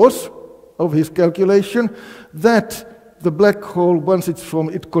prediction was, of his calculation, that the black hole, once it's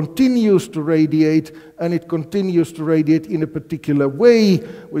formed, it continues to radiate, and it continues to radiate in a particular way.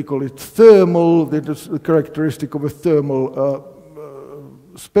 We call it thermal. That is the characteristic of a thermal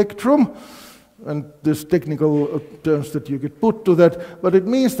spectrum. And there's technical terms that you could put to that, but it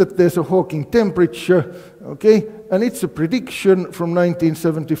means that there's a Hawking temperature, okay? And it's a prediction from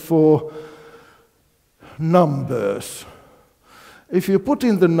 1974 numbers. If you put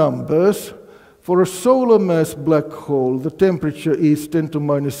in the numbers, for a solar mass black hole, the temperature is 10 to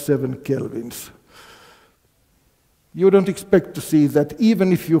minus 7 kelvins. You don't expect to see that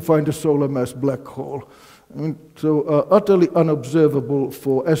even if you find a solar mass black hole. I mean, so utterly unobservable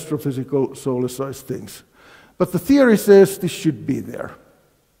for astrophysical solar-sized things. But the theory says this should be there.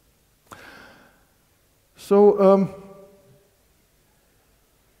 So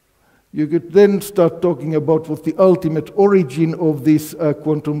you could then start talking about what the ultimate origin of this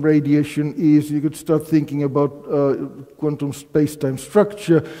quantum radiation is. You could start thinking about quantum space-time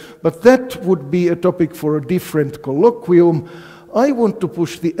structure, but that would be a topic for a different colloquium. I want to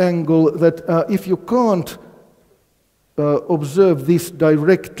push the angle that if you can't observe this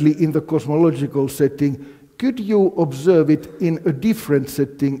directly in the cosmological setting, could you observe it in a different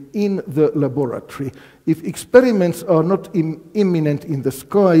setting in the laboratory? If experiments are not imminent in the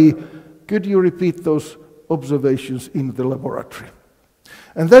sky, could you repeat those observations in the laboratory?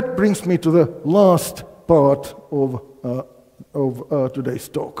 And that brings me to the last part of today's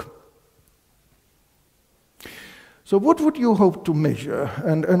talk. So what would you hope to measure,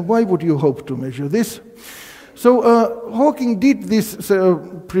 and why would you hope to measure this? So Hawking did this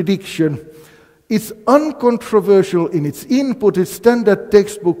prediction. It's uncontroversial in its input. It's standard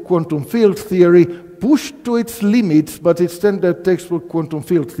textbook quantum field theory, pushed to its limits, but it's standard textbook quantum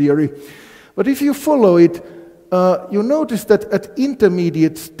field theory. But if you follow it, you notice that at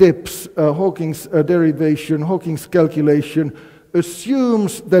intermediate steps, Hawking's derivation, Hawking's calculation,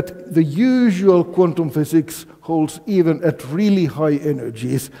 assumes that the usual quantum physics holds even at really high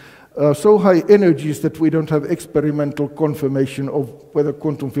energies. So high energies that we don't have experimental confirmation of whether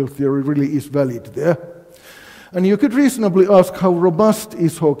quantum field theory really is valid there. And you could reasonably ask how robust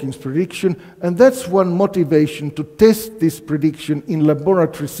is Hawking's prediction, and that's one motivation to test this prediction in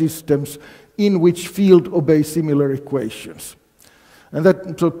laboratory systems in which field obey similar equations.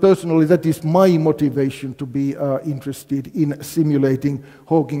 And so personally, that is my motivation to be interested in simulating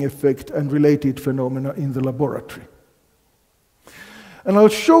Hawking effect and related phenomena in the laboratory. And I'll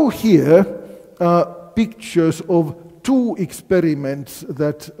show here pictures of two experiments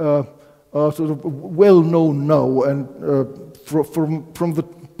that are sort of well known now and from the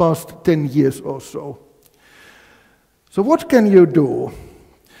past 10 years or so. So what can you do?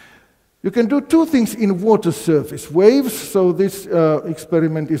 You can do two things in water surface waves. So this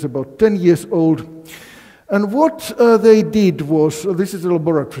experiment is about 10 years old. And what they did was, this is a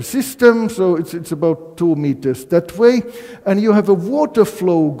laboratory system, so it's about 2 meters that way, and you have a water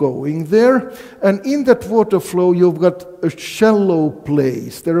flow going there, and in that water flow you've got a shallow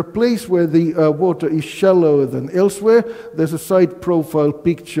place. There are places where the water is shallower than elsewhere. There's a side profile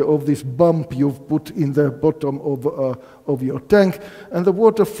picture of this bump you've put in the bottom of your tank, and the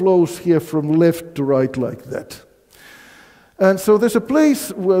water flows here from left to right like that. And so there's a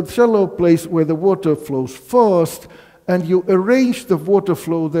place, a shallow place, where the water flows fast, and you arrange the water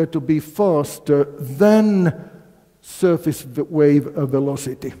flow there to be faster than surface wave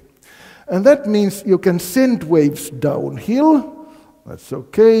velocity. And that means you can send waves downhill, that's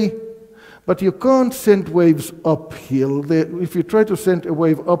okay, but you can't send waves uphill. If you try to send a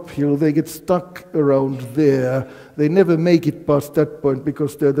wave uphill, they get stuck around there. They never make it past that point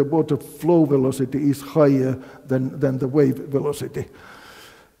because the water flow velocity is higher than the wave velocity.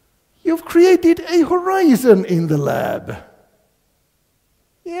 You've created a horizon in the lab.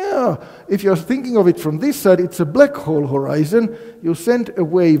 Yeah, if you're thinking of it from this side, it's a black hole horizon. You send a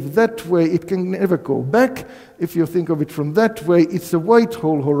wave that way, it can never go back. If you think of it from that way, it's a white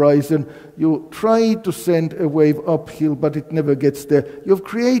hole horizon. You try to send a wave uphill, but it never gets there. You've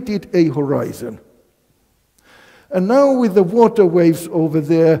created a horizon. And now with the water waves over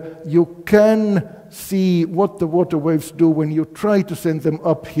there, you can see what the water waves do when you try to send them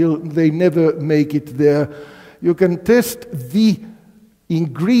uphill. They never make it there. You can test the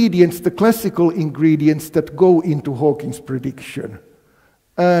ingredients, the classical ingredients that go into Hawking's prediction.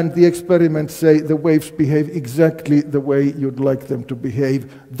 And the experiments say the waves behave exactly the way you'd like them to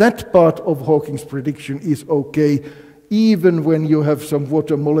behave. That part of Hawking's prediction is okay, even when you have some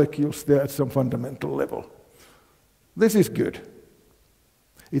water molecules there at some fundamental level. This is good.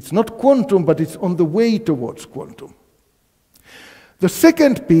 It's not quantum, but it's on the way towards quantum. The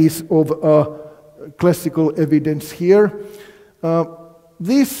second piece of classical evidence here,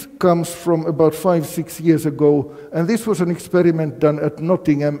 this comes from about 5-6 years ago, and this was an experiment done at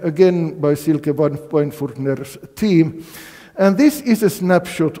Nottingham, again by Silke Weinfurtner's team. And this is a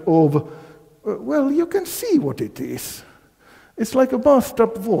snapshot of, well, you can see what it is. It's like a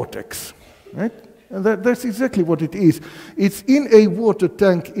bathtub vortex, right? And that's exactly what it is. It's in a water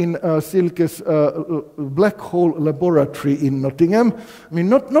tank in Silke's black hole laboratory in Nottingham. I mean,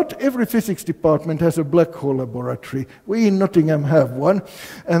 not every physics department has a black hole laboratory. We in Nottingham have one.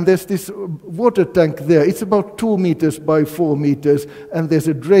 And there's this water tank there. It's about 2 meters by 4 meters, and there's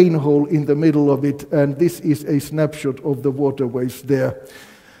a drain hole in the middle of it, and this is a snapshot of the water waves there.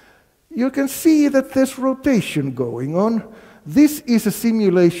 You can see that there's rotation going on. This is a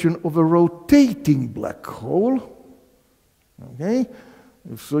simulation of a rotating black hole. Okay?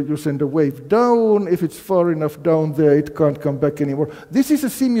 So you send a wave down. If it's far enough down there, it can't come back anymore. This is a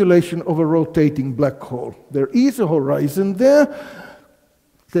simulation of a rotating black hole. There is a horizon there.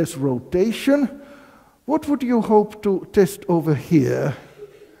 There's rotation. What would you hope to test over here?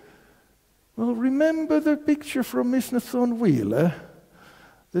 Well, remember the picture from Miss Nathorn Wheeler?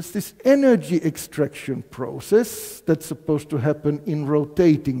 There's this energy extraction process that's supposed to happen in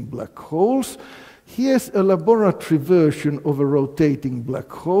rotating black holes. Here's a laboratory version of a rotating black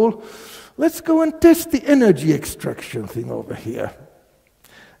hole. Let's go and test the energy extraction thing over here.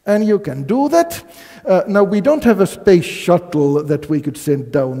 And you can do that. Now, we don't have a space shuttle that we could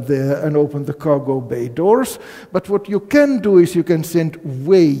send down there and open the cargo bay doors, but what you can do is you can send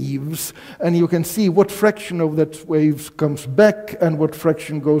waves, and you can see what fraction of that waves comes back and what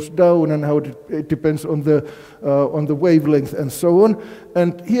fraction goes down, and how it depends on the wavelength and so on.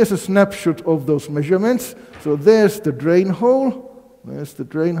 And here's a snapshot of those measurements. So there's the drain hole. There's the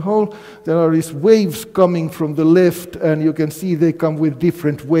drain hole. There are these waves coming from the left, and you can see they come with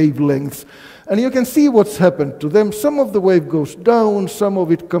different wavelengths. And you can see what's happened to them. Some of the wave goes down, some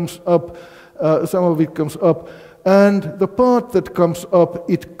of it comes up, and the part that comes up,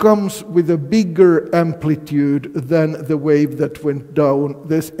 it comes with a bigger amplitude than the wave that went down.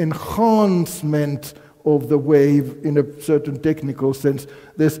 There's enhancement of the wave in a certain technical sense.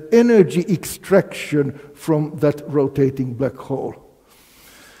 There's energy extraction from that rotating black hole.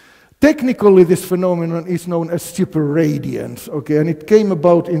 Technically, this phenomenon is known as superradiance, okay, and it came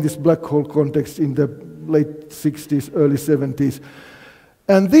about in this black hole context in the late 60s, early 70s.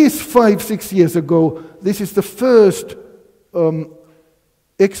 And this 5-6 years ago, this is the first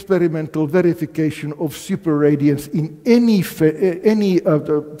experimental verification of superradiance in any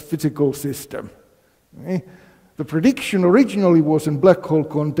physical system. Okay? The prediction originally was in black hole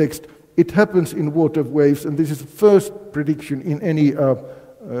context. It happens in water waves, and this is the first prediction in any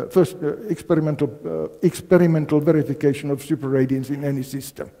experimental verification of superradiance in any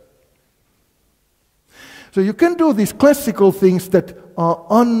system. So you can do these classical things that are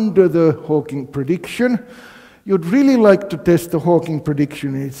under the Hawking prediction. You'd really like to test the Hawking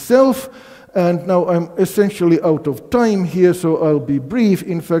prediction itself, and now I'm essentially out of time here, so I'll be brief.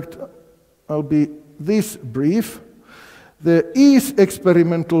 In fact, I'll be this brief. There is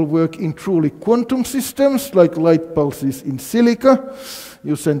experimental work in truly quantum systems, like light pulses in silica.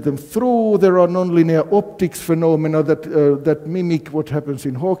 You send them through. There are nonlinear optics phenomena that mimic what happens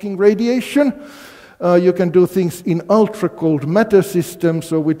in Hawking radiation. You can do things in ultra-cold matter systems.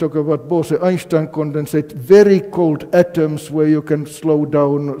 So we talk about Bose-Einstein condensate, very cold atoms where you can slow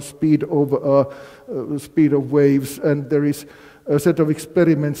down speed of waves. And there is a set of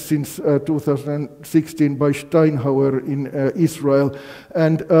experiments since 2016 by Steinhauer in Israel.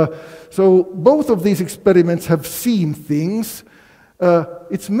 And so both of these experiments have seen things.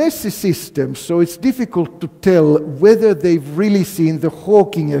 It's messy systems, so it's difficult to tell whether they've really seen the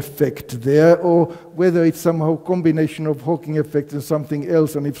Hawking effect there, or whether it's somehow a combination of Hawking effect and something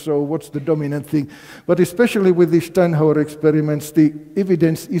else, and if so, what's the dominant thing. But especially with the Steinhauer experiments, the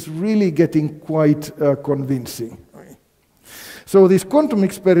evidence is really getting quite convincing. So these quantum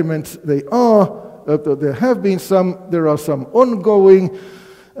experiments, there have been some, there are some ongoing.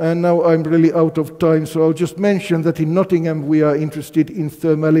 And now I'm really out of time, so I'll just mention that in Nottingham we are interested in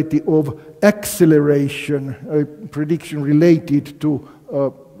thermality of acceleration, a prediction related to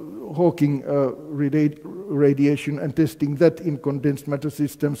Hawking radiation, and testing that in condensed matter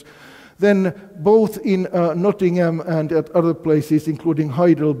systems. Then both in Nottingham and at other places, including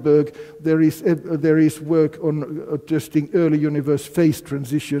Heidelberg, there is work on testing early universe phase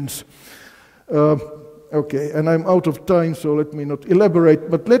transitions. Okay, and I'm out of time, so let me not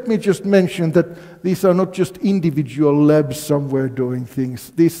elaborate, but let me just mention that these are not just individual labs somewhere doing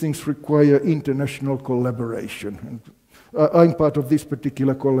things. These things require international collaboration. And I'm part of this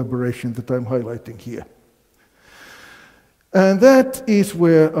particular collaboration that I'm highlighting here. And that is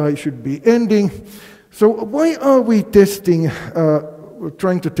where I should be ending. So why are we testing,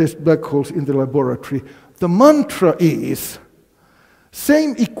 trying to test black holes in the laboratory? The mantra is,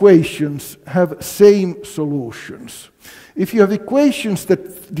 same equations have same solutions. If you have equations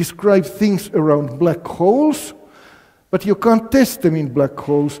that describe things around black holes, but you can't test them in black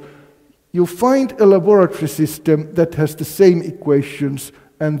holes, you find a laboratory system that has the same equations,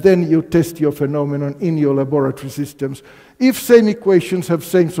 and then you test your phenomenon in your laboratory systems. If same equations have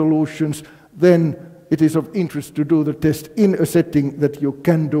same solutions, then it is of interest to do the test in a setting that you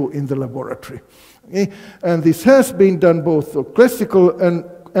can do in the laboratory. Okay? And this has been done both for classical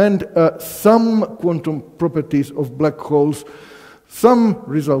and some quantum properties of black holes. Some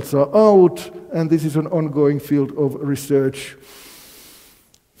results are out, and this is an ongoing field of research.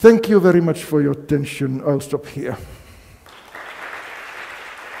 Thank you very much for your attention. I'll stop here.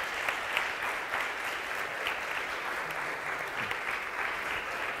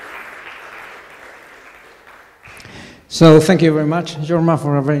 So thank you very much, Jorma,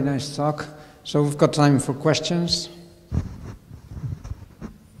 for a very nice talk. So we've got time for questions.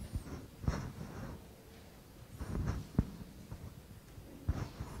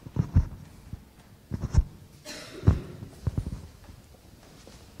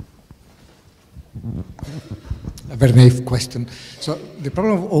 very naive question. So the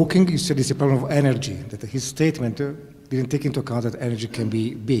problem of Hawking, you said, is a problem of energy, that his statement didn't take into account that energy can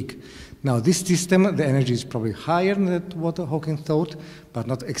be big. Now, this system, the energy is probably higher than what Hawking thought, but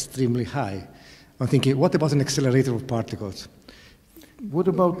not extremely high. I'm thinking, what about an accelerator of particles? What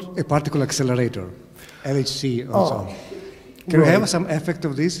about a particle accelerator, LHC also? Can you have some effect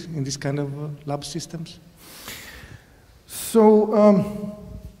of this in this kind of lab systems? So,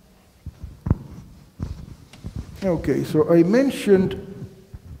 okay, so I mentioned,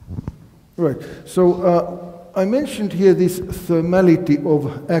 right, so I mentioned here this thermality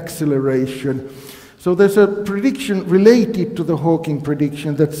of acceleration. So there's a prediction related to the Hawking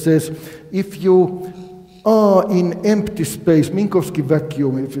prediction that says if you are in empty space, Minkowski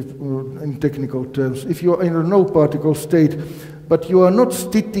vacuum in technical terms, if you are in a no-particle state, but you are not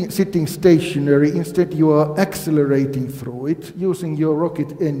sitting stationary, instead you are accelerating through it using your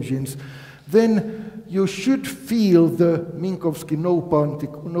rocket engines, then you should feel the Minkowski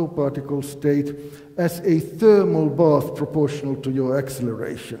no-particle state as a thermal bath proportional to your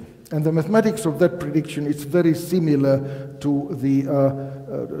acceleration. And the mathematics of that prediction is very similar to the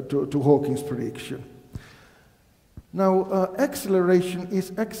to Hawking's prediction. Now, acceleration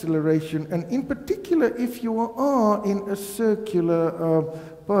is acceleration, and in particular, if you are in a circular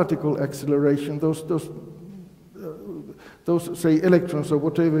particle acceleration, those say electrons or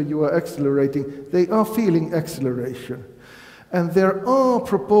whatever you are accelerating, they are feeling acceleration. And there are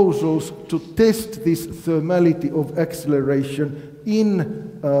proposals to test this thermality of acceleration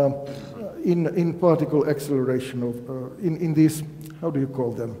in particle acceleration of in these, how do you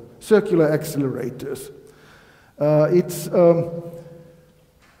call them, circular accelerators.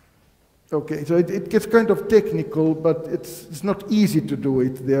 Okay, so it gets kind of technical, but it's not easy to do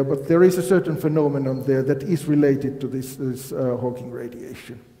it there, but there is a certain phenomenon there that is related to this Hawking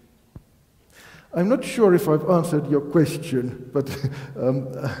radiation. I'm not sure if I've answered your question, but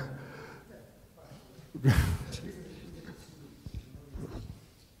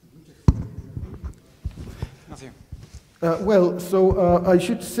well, so I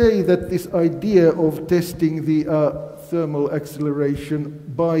should say that this idea of testing the thermal acceleration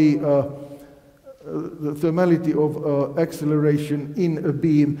by the thermality of acceleration in a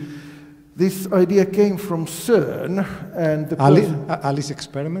beam, this idea came from CERN and the Alice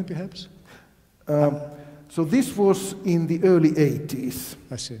experiment, perhaps? So this was in the early 80s.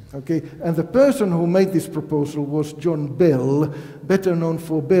 I see. Okay, and the person who made this proposal was John Bell, better known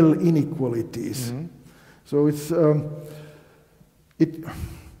for Bell inequalities. Mm-hmm. So it's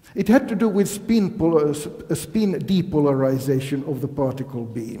it had to do with spin depolarization of the particle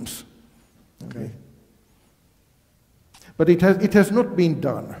beams. Okay, but it has not been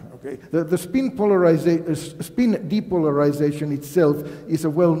done. Okay, the spin depolarization itself is a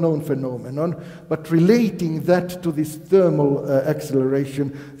well-known phenomenon, but relating that to this thermal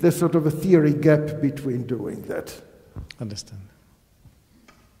acceleration, there's sort of a theory gap between doing that. Understand.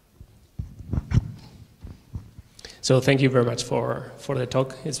 So thank you very much for the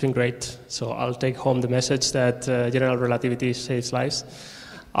talk. It's been great. So I'll take home the message that general relativity saves lives.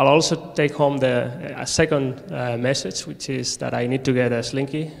 I'll also take home a second message, which is that I need to get a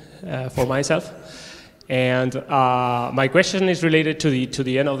Slinky for myself. And my question is related to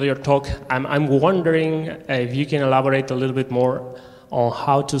the end of your talk. I'm wondering if you can elaborate a little bit more on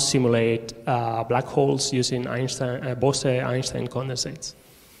how to simulate black holes using Bose-Einstein condensates.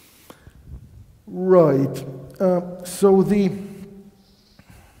 Right. So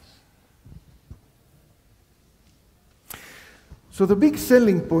the big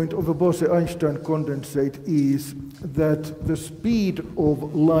selling point of a Bose-Einstein condensate is that the speed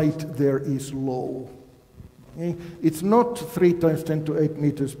of light there is low. Okay? It's not 3 × 10⁸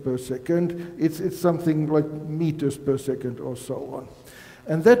 meters per second. It's something like meters per second or so on,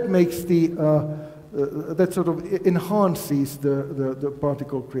 and that makes that sort of enhances the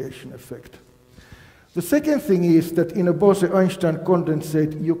particle creation effect. The second thing is that in a Bose-Einstein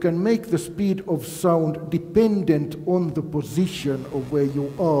condensate, you can make the speed of sound dependent on the position of where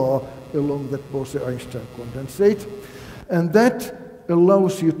you are along that Bose-Einstein condensate, and that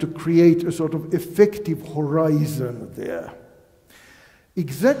allows you to create a sort of effective horizon there.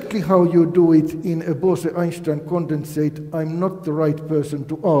 Exactly how you do it in a Bose-Einstein condensate, I'm not the right person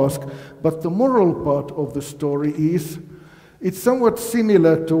to ask, but the moral part of the story is it's somewhat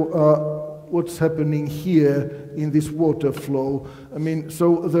similar to what's happening here in this water flow. I mean,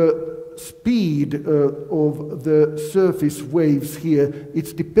 so speed of the surface waves here,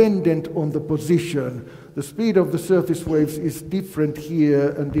 it's dependent on the position. The speed of the surface waves is different here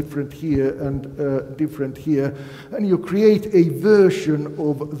and different here and different here. And you create a version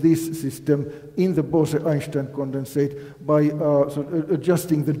of this system in the Bose-Einstein condensate by sort of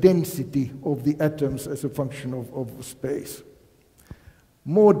adjusting the density of the atoms as a function of space.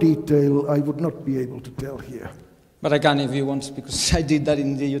 More detail I would not be able to tell here. But I can if you want, because I did that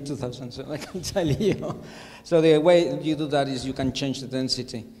in the year 2000, so I can tell you. So the way you do that is you can change the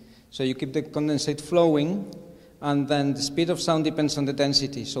density. So you keep the condensate flowing, and then the speed of sound depends on the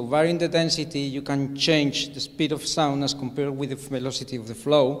density. So varying the density, you can change the speed of sound as compared with the velocity of the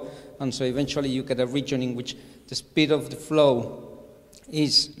flow, and so eventually you get a region in which the speed of the flow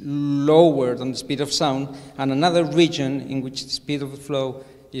is lower than the speed of sound, and another region in which the speed of the flow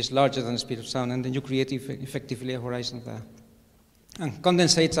is larger than the speed of sound, and then you create effectively a horizon there. And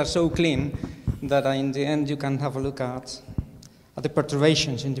condensates are so clean that in the end you can have a look at the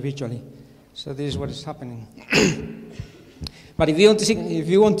perturbations individually. So this is what is happening. But if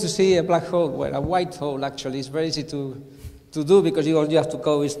you want to see a black hole, well, a white hole actually is very easy to do, because all you have to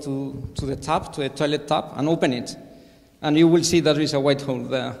go is to the tap, to a toilet tap, and open it. And you will see that there is a white hole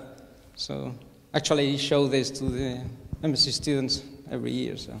there. So actually I show this to the MSc students every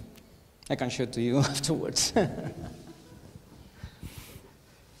year, so I can show it to you afterwards.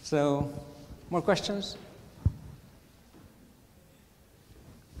 So, more questions?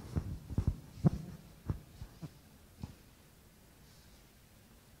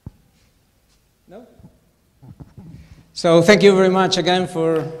 No? So thank you very much again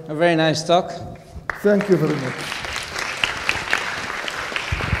for a very nice talk. Thank you very much.